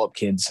help develop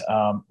kids.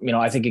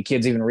 I think of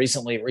kids even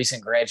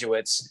recent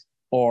graduates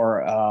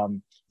or,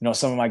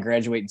 some of my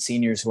graduating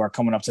seniors who are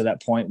coming up to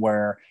that point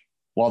where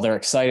while they're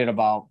excited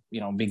about,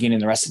 beginning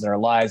the rest of their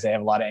lives, they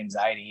have a lot of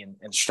anxiety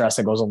and stress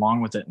that goes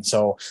along with it. And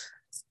so,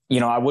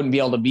 I wouldn't be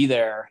able to be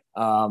there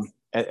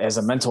as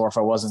a mentor if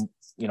I wasn't,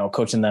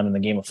 coaching them in the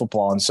game of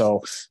football. And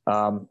so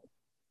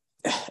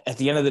at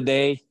the end of the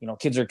day,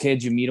 kids are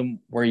kids, you meet them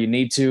where you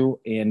need to.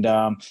 And,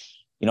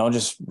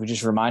 we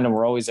just remind them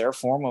we're always there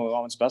for them and we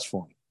want what's best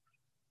for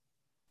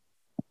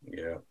them.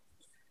 Yeah.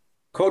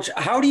 Coach,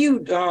 how would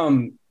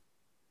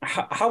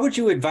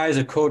you advise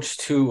a coach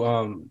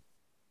to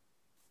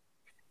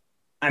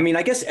I mean,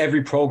 I guess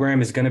every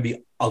program is going to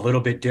be a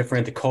little bit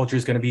different. The culture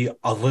is going to be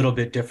a little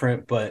bit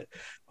different, but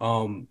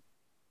um,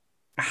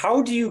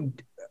 how do you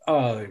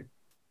uh,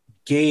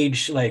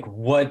 gauge like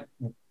what?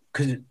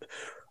 Because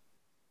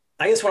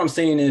I guess what I'm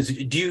saying is,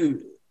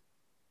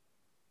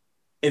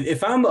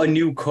 if I'm a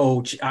new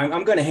coach,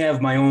 I'm going to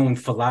have my own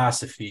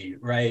philosophy,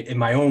 right, and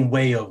my own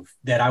way of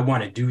that I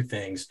want to do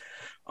things.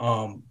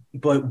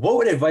 But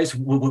what advice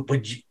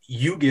would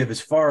you give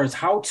as far as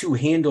how to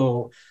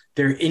handle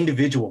their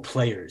individual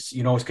players?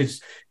 You know,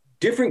 because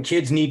different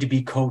kids need to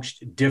be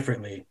coached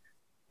differently,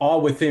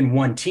 all within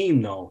one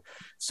team, though.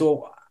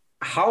 So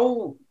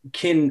how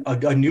can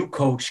a new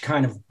coach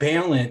kind of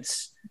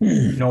balance?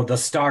 You know, the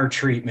star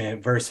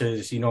treatment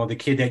versus, you know, the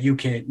kid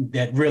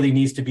that really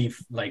needs to be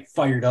like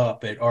fired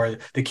up or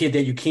the kid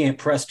that you can't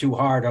press too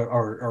hard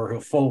or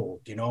he'll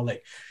fold, you know,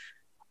 like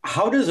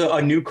how does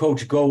a new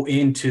coach go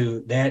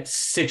into that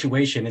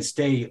situation and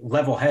stay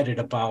level headed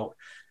about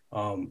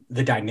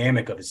the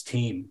dynamic of his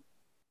team?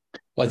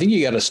 Well, I think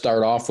you got to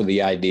start off with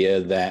the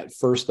idea that,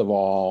 first of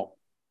all,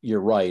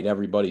 you're right,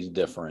 everybody's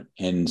different.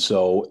 And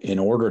so in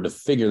order to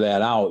figure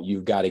that out,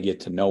 you've got to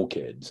get to know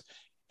kids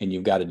and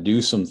you've got to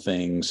do some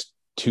things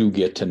to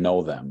get to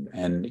know them.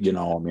 And, you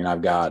know, I mean,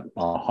 I've got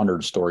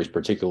 100 stories,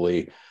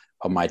 particularly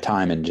of my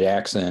time in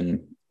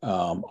Jackson,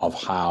 of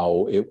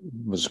how it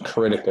was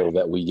critical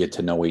that we get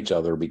to know each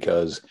other,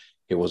 because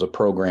it was a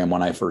program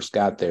when I first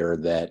got there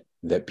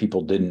that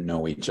people didn't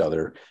know each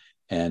other.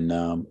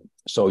 And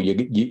so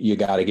you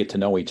got to get to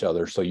know each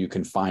other so you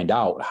can find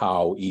out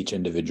how each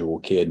individual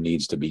kid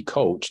needs to be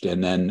coached.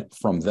 And then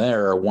from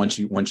there, once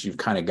you've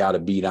kind of got a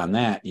beat on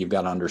that, you've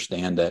got to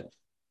understand that,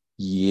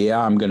 yeah,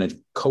 I'm going to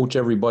coach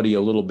everybody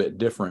a little bit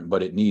different,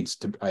 but it needs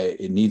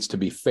to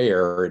be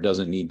fair. It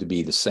doesn't need to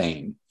be the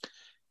same.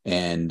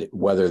 And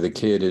whether the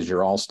kid is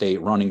your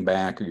all-state running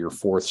back or your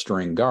fourth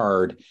string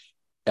guard,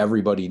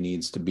 everybody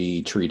needs to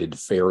be treated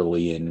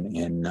fairly, and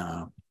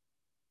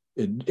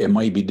it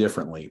might be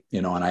differently,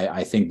 you know. And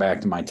I think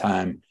back to my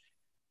time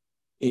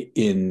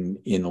in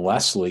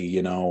Leslie,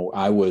 you know,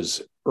 I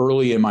was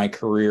early in my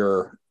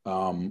career,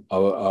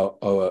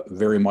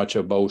 very much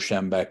a Bo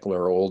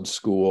Schembechler, old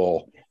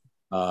school,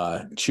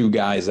 chew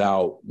guys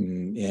out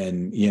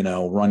and, you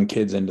know, run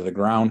kids into the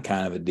ground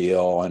kind of a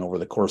deal. And over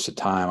the course of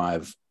time,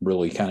 I've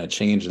really kind of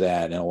changed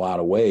that in a lot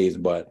of ways.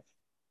 But,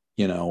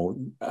 you know,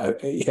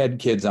 I had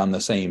kids on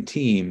the same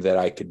team that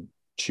I could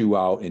chew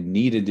out and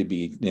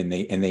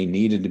they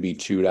needed to be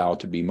chewed out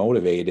to be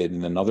motivated.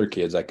 And then other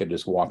kids, I could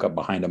just walk up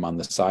behind them on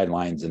the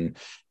sidelines and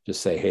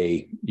just say,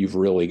 hey, you've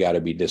really got to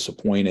be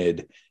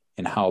disappointed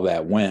in how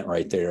that went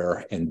right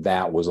there. And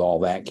that was all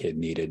that kid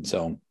needed.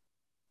 So,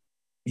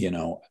 you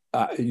know,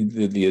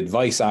 the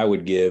advice I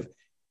would give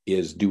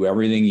is do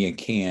everything you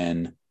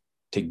can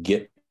to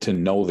get to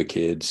know the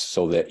kids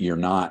so that you're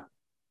not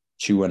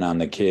chewing on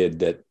the kid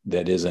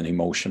that isn't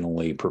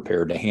emotionally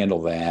prepared to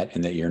handle that,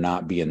 and that you're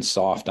not being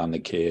soft on the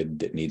kid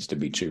that needs to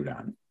be chewed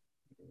on.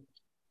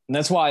 And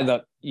that's why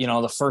the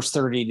first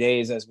 30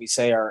 days, as we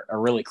say, are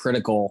really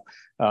critical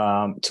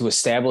to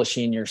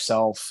establishing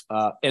yourself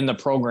in the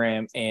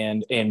program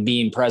and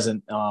being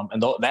present.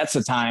 And that's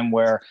the time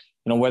where,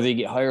 you know, whether you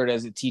get hired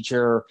as a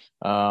teacher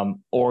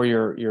or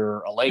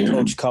you're a late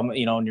coach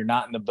and you're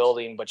not in the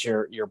building, but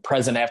you're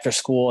present after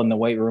school in the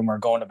weight room or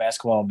going to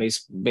basketball,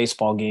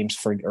 baseball games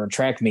or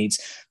track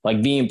meets,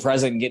 like being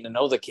present and getting to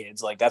know the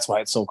kids. Like that's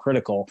why it's so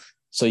critical.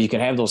 So you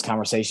can have those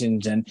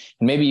conversations and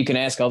maybe you can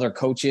ask other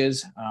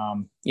coaches,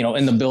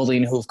 in the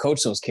building who've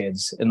coached those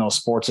kids in those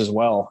sports as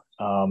well,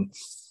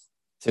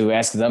 to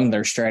ask them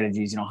their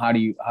strategies. You know, how do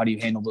you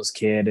handle this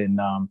kid, and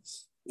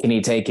can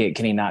he take it?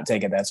 Can he not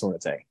take it? That sort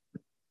of thing.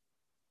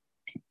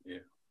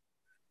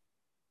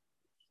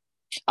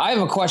 I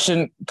have a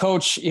question,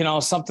 Coach,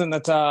 something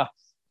that,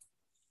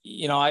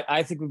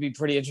 I think would be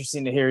pretty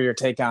interesting to hear your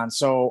take on.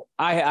 So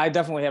I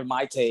definitely have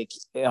my take.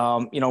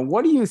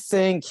 What do you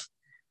think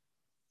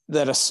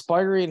that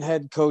aspiring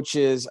head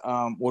coaches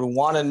would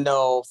want to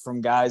know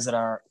from guys that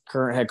are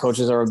current head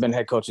coaches or have been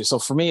head coaches? So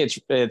for me,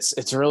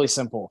 it's really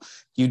simple.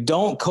 You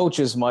don't coach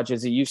as much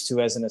as you used to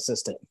as an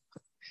assistant.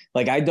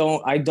 Like I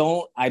don't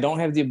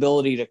have the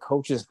ability to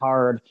coach as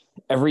hard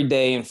every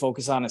day and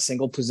focus on a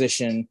single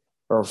position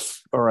or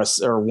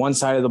one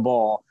side of the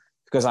ball,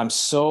 because I'm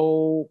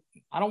so,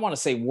 I don't want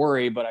to say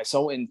worried, but I'm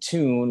so in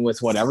tune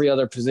with what every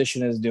other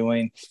position is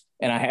doing.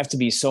 And I have to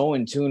be so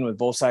in tune with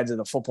both sides of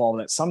the football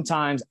that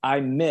sometimes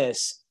I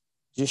miss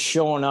just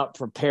showing up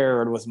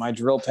prepared with my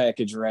drill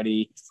package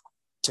ready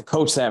to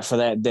coach that for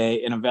that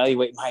day and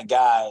evaluate my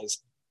guys.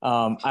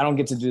 I don't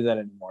get to do that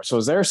anymore. So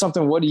is there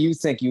something, what do you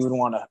think you would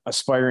want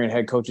aspiring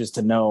head coaches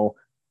to know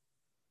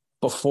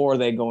before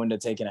they go into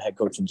taking a head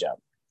coaching job?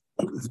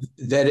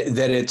 That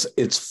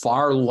it's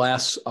far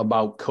less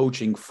about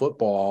coaching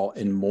football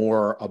and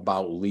more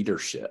about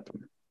leadership,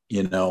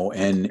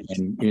 and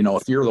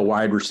if you're the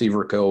wide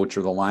receiver coach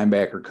or the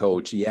linebacker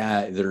coach,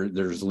 yeah,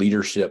 there's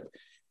leadership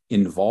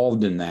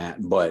involved in that,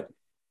 but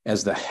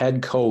as the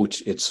head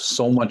coach, it's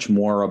so much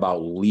more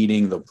about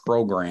leading the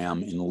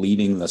program and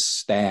leading the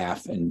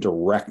staff and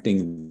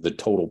directing the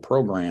total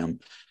program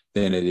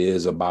than it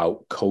is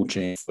about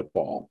coaching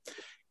football.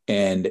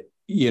 And,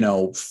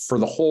 for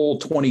the whole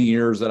 20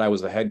 years that I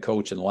was the head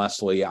coach in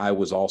Leslie, I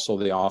was also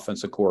the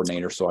offensive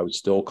coordinator. So I was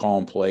still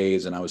calling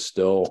plays, and I was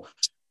still,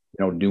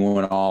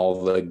 doing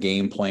all the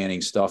game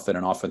planning stuff that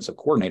an offensive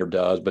coordinator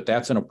does. But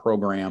that's in a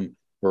program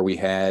where we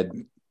had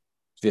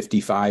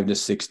 55 to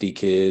 60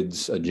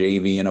 kids, a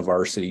JV and a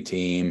varsity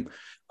team,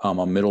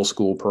 a middle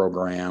school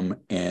program,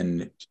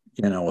 and,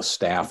 a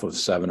staff of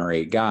 7 or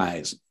 8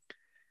 guys.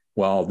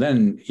 Well,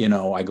 then,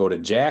 I go to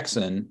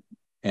Jackson,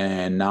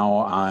 and now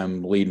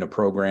I'm leading a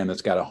program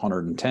that's got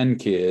 110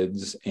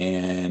 kids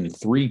and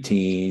 3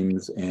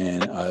 teams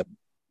and a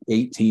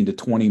 18 to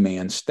 20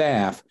 man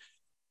staff.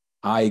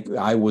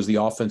 I was the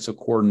offensive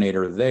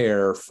coordinator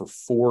there for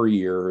 4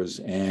 years,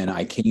 and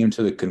I came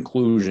to the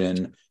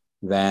conclusion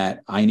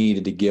that I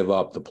needed to give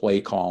up the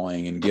play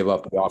calling and give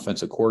up the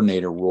offensive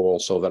coordinator role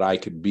so that I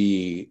could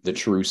be the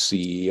true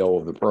CEO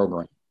of the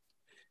program.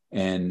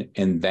 And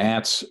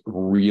that's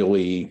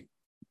really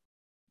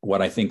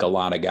what I think a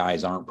lot of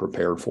guys aren't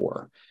prepared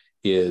for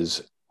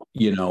is,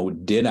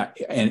 did I,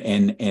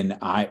 and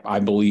I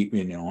believe,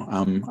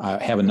 I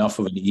have enough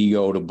of an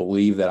ego to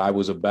believe that I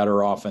was a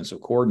better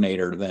offensive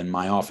coordinator than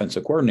my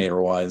offensive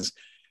coordinator was.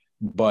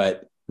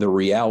 But the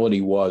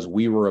reality was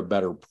we were a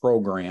better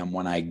program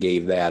when I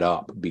gave that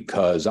up,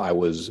 because I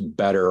was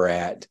better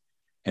at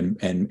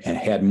and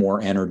had more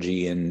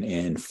energy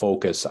and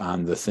focus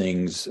on the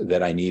things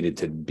that I needed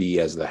to be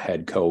as the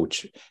head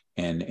coach,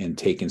 and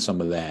taking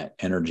some of that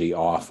energy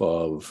off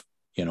of,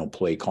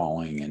 play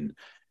calling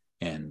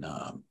and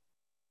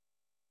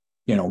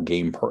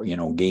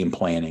game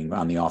planning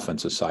on the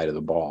offensive side of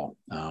the ball.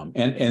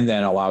 And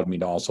then allowed me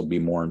to also be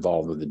more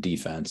involved with the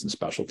defense and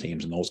special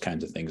teams and those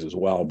kinds of things as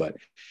well. But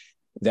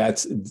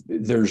there's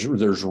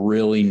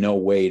really no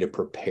way to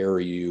prepare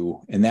you.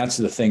 And that's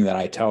the thing that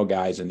I tell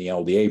guys in the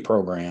LDA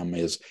program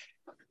is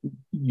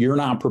you're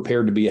not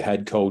prepared to be a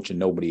head coach, and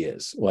nobody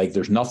is. Like,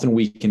 there's nothing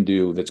we can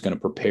do that's going to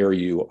prepare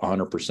you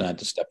 100%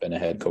 to step in a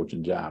head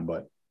coaching job.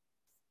 But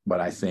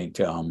I think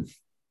I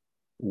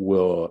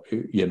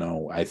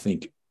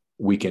think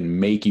we can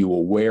make you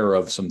aware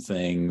of some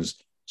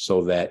things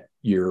so that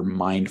you're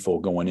mindful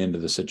going into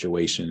the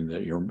situation,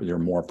 that you're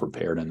more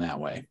prepared in that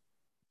way.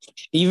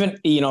 Even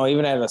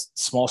at a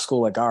small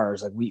school like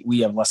ours, like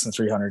we have less than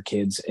 300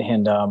 kids,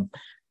 and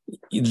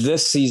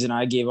this season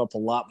I gave up a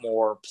lot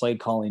more play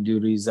calling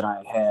duties than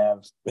I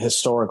have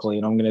historically,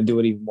 and I'm going to do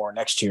it even more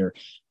next year,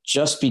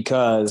 just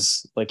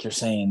because, like you're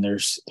saying,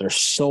 there's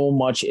so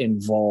much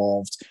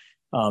involved,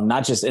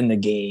 not just in the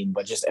game,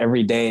 but just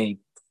every day,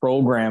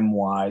 program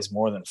wise,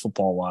 more than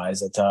football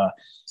wise.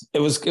 It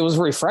was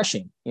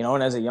refreshing,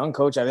 and as a young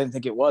coach, I didn't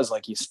think it was,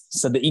 like you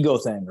said, the ego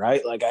thing,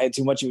 right? Like I had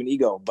too much of an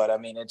ego, but I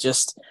mean, it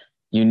just,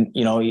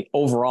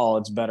 overall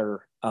it's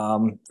better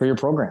for your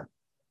program.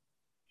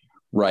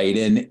 Right.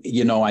 And,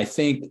 I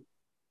think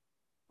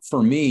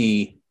for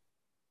me,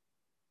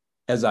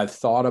 as I've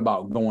thought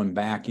about going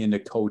back into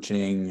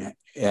coaching,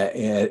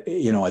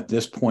 at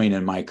this point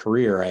in my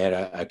career, I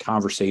had a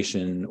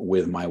conversation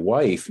with my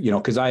wife,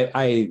 because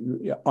I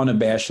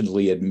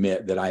unabashedly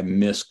admit that I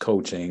miss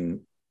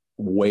coaching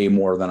way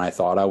more than I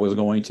thought I was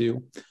going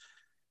to.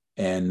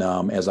 And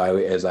as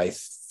I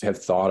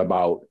have thought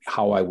about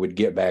how I would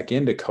get back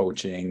into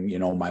coaching,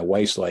 my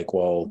wife's like,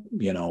 well,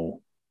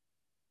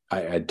 I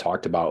had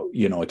talked about,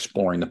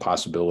 exploring the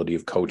possibility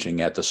of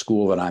coaching at the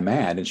school that I'm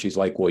at. And she's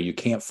like, well, you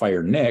can't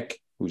fire Nick,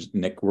 who's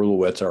Nick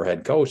Rulowitz, our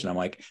head coach. And I'm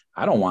like,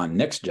 I don't want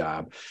Nick's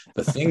job.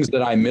 The things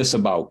that I miss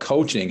about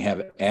coaching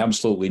have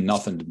absolutely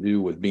nothing to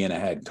do with being a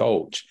head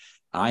coach.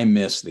 I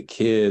miss the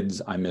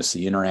kids. I miss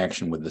the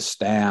interaction with the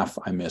staff.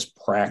 I miss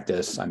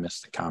practice. I miss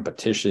the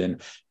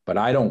competition, but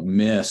I don't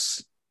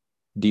miss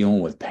dealing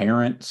with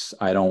parents.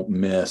 I don't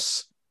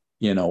miss,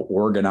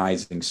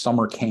 organizing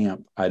summer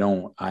camp. I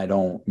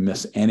don't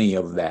miss any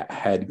of that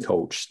head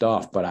coach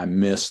stuff, but I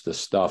miss the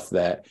stuff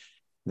that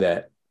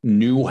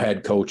new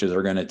head coaches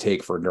are going to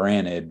take for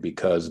granted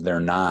because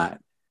they're not,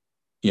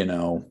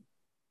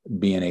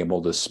 being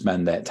able to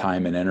spend that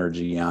time and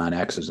energy on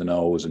X's and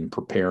O's and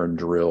preparing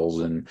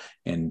drills and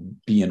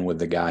being with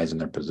the guys in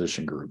their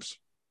position groups.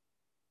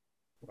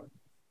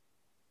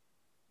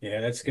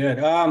 Yeah, that's good.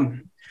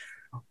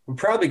 We're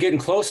probably getting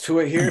close to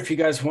it here. If you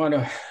guys want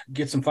to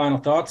get some final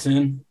thoughts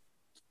in.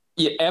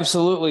 Yeah,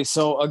 absolutely.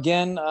 So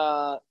again,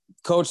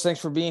 Coach, thanks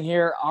for being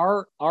here.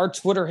 Our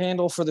Twitter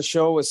handle for the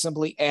show is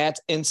simply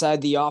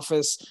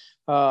 @InsideTheOffice.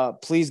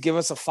 Please give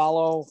us a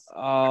follow.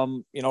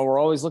 We're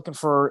always looking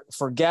for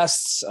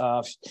guests.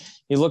 If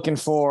you're looking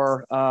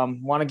for,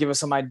 want to give us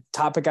some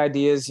topic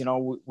ideas,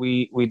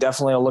 we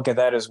definitely will look at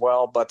that as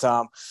well. But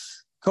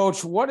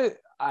Coach, what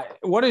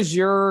is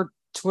your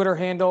Twitter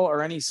handle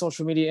or any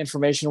social media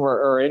information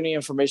or any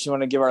information you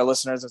want to give our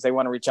listeners if they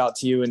want to reach out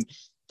to you and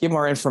get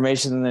more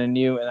information than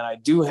you? And then I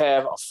do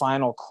have a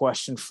final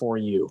question for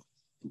you.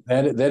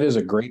 That is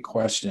a great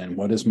question.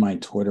 What is my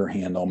Twitter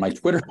handle? My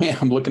Twitter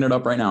handle, I'm looking it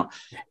up right now.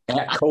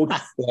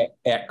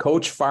 At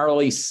Coach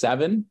Farley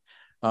 7.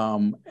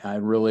 I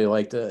really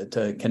like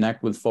to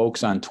connect with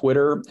folks on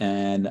Twitter,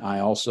 and I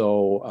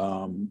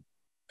also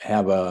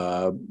have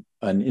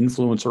an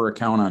influencer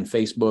account on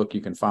Facebook.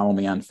 You can follow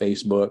me on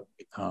Facebook,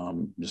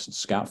 just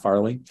Scott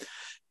Farley.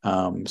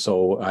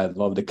 So I'd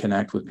love to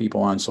connect with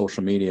people on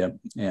social media,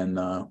 and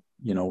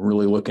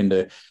really looking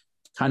to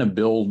kind of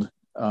build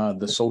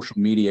the social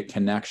media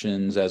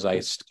connections as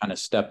I kind of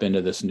step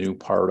into this new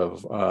part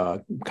of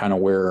kind of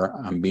where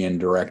I'm being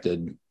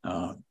directed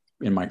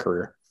in my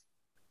career.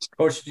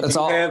 Coach, do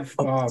you have,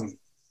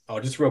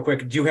 just real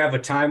quick, do you have a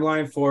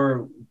timeline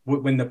for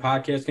when the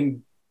podcast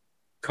can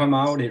come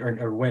out,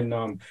 or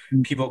when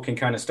people can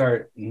kind of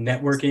start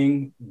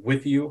networking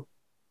with you?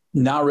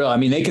 Not really. I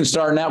mean, they can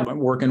start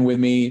networking with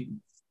me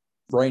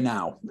right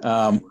now.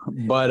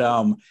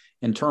 But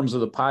in terms of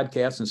the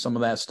podcast and some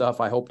of that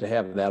stuff, I hope to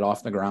have that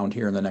off the ground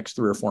here in the next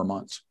 3 or 4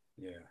 months.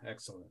 Yeah,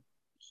 excellent.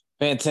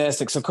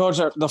 Fantastic. So,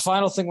 Coach, the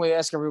final thing we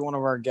ask every one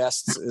of our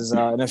guests is,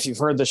 and if you've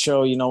heard the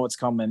show, you know what's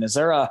coming. Is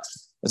there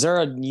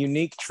a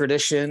unique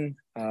tradition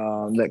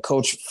that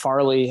Coach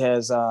Farley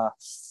has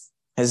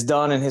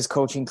done in his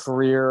coaching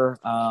career?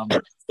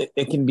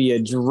 It can be a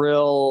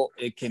drill.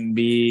 It can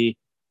be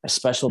a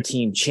special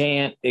team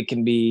chant. It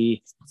can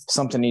be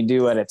something you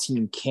do at a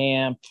team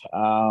camp.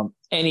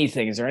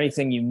 Anything. Is there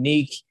anything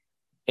unique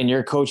in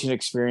your coaching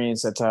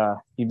experience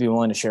that you'd be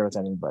willing to share with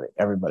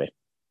everybody?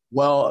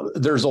 Well,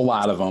 there's a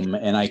lot of them,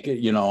 and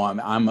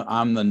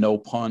I'm the no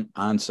punt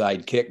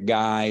onside kick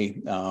guy.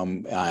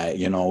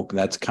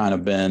 That's kind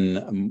of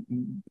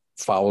been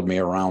followed me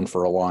around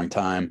for a long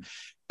time.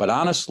 But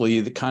honestly,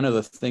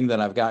 the thing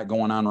that I've got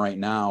going on right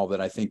now that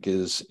I think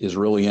is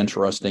really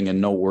interesting and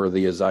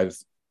noteworthy is I've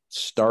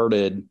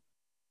started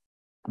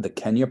the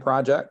Kenya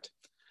Project,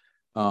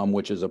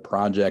 which is a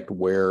project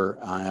where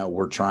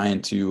we're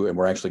trying to, and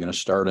we're actually going to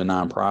start a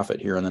nonprofit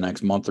here in the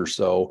next month or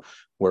so,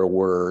 where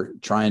we're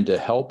trying to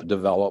help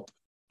develop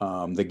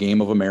the game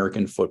of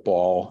American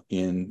football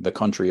in the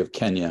country of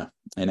Kenya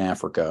in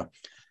Africa.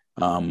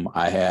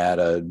 I had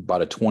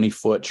about a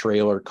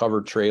 20-foot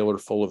covered trailer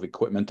full of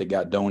equipment that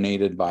got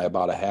donated by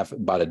about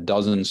a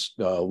dozen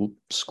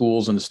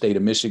schools in the state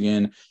of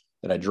Michigan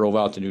that I drove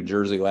out to New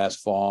Jersey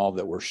last fall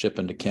that we're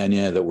shipping to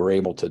Kenya, that we're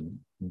able to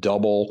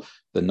double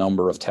the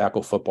number of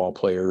tackle football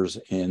players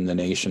in the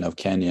nation of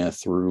Kenya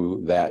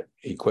through that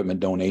equipment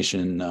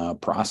donation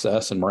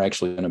process. And we're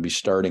actually going to be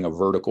starting a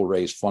vertical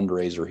raise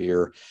fundraiser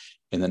here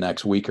in the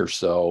next week or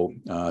so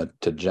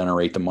to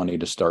generate the money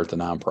to start the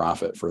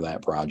nonprofit for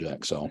that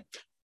project. So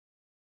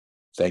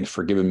thanks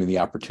for giving me the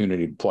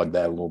opportunity to plug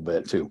that a little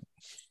bit too.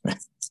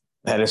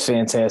 That is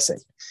fantastic.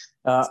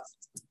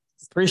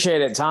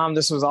 Appreciate it, Tom.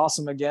 This was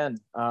awesome again.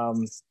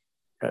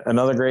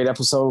 Another great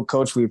episode,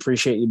 Coach. We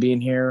appreciate you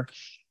being here.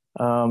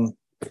 Tom,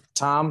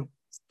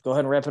 go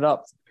ahead and wrap it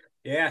up.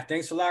 Yeah,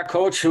 thanks a lot,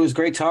 Coach. It was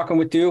great talking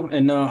with you,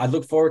 and I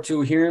look forward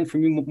to hearing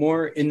from you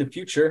more in the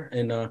future.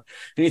 And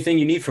anything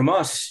you need from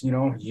us,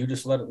 you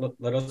just let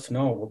us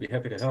know. We'll be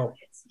happy to help.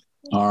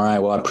 All right.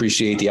 Well, I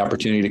appreciate the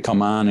opportunity to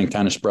come on and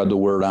kind of spread the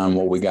word on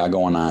what we got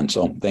going on.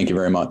 So thank you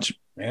very much.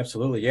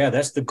 Absolutely. Yeah,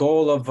 that's the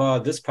goal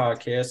of this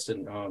podcast,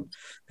 and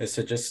is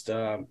to just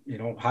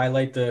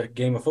highlight the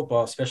game of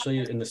football, especially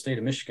in the state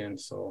of Michigan.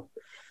 So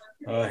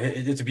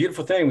it's a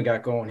beautiful thing we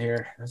got going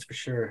here. That's for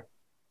sure.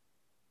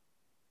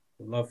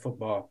 I love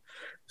football.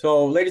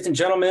 So, ladies and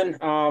gentlemen,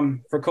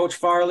 for Coach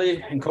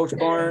Farley and Coach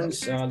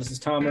Barnes, this is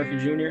Tom Murphy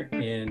Jr.,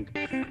 and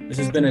this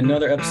has been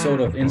another episode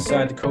of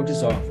Inside the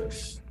Coach's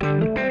Office.